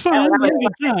 It was fun. We had a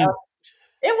good time.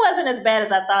 It wasn't as bad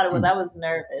as I thought it was. I was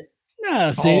nervous.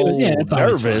 No, see,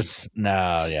 nervous.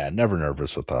 No, never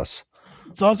nervous with us.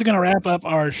 It's also going to wrap up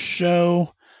our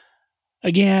show.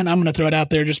 Again, I'm going to throw it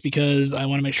out there just because I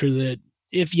want to make sure that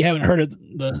if you haven't heard it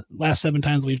the last 7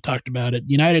 times we've talked about it,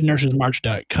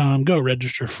 UnitedNursesMarch.com, go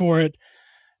register for it.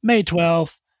 May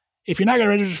 12th. If you're not going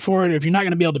to register for it, if you're not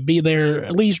going to be able to be there,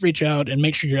 at least reach out and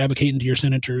make sure you're advocating to your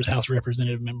senators, House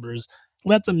Representative members.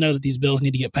 Let them know that these bills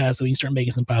need to get passed so we can start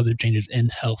making some positive changes in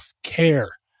health care.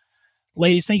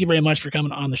 Ladies, thank you very much for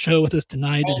coming on the show with us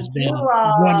tonight. It has been you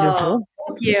all. wonderful.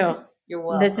 Thank you. You're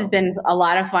welcome. This has been a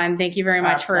lot of fun. Thank you very Our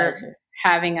much for pleasure.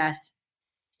 having us.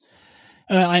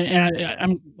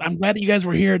 I'm glad that you guys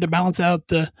were here to balance out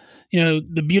the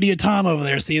beauty of Tom over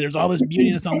there. See, there's all this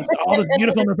beautiness on all this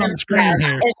beautifulness on the screen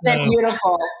here. It's been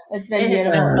beautiful. It's been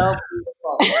beautiful. Been so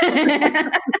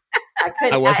beautiful.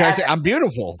 What can I say? I'm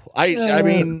beautiful. I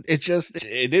mean, it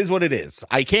is what it is.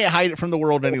 I can't hide it from the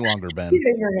world any longer, Ben.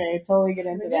 You're going to totally get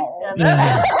into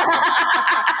that.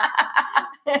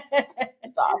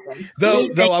 It's awesome.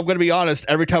 Though I'm going to be honest,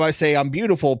 every time I say I'm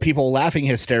beautiful, people laughing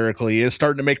hysterically is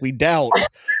starting to make me doubt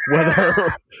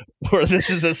whether this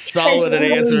is as solid an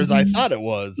answer as I thought it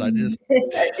was. I just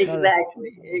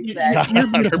exactly.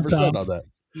 100% on that.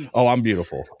 Oh, I'm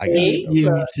beautiful. I got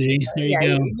it. See, there you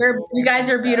go. You guys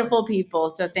are beautiful people,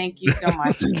 so thank you so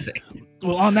much.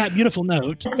 Well, on that beautiful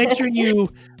note, make sure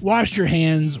you wash your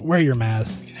hands, wear your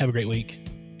mask. Have a great week.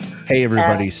 Hey,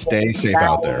 everybody, stay safe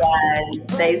out there.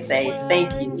 Stay safe.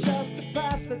 Thank you. Just to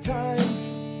pass the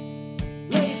time.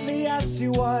 Lately, I see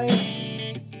why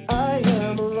I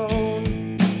am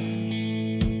alone.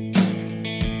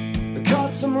 I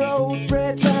caught some road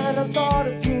rage and I thought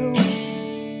of you.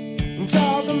 And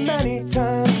all the many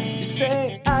times you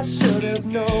say I should have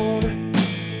known.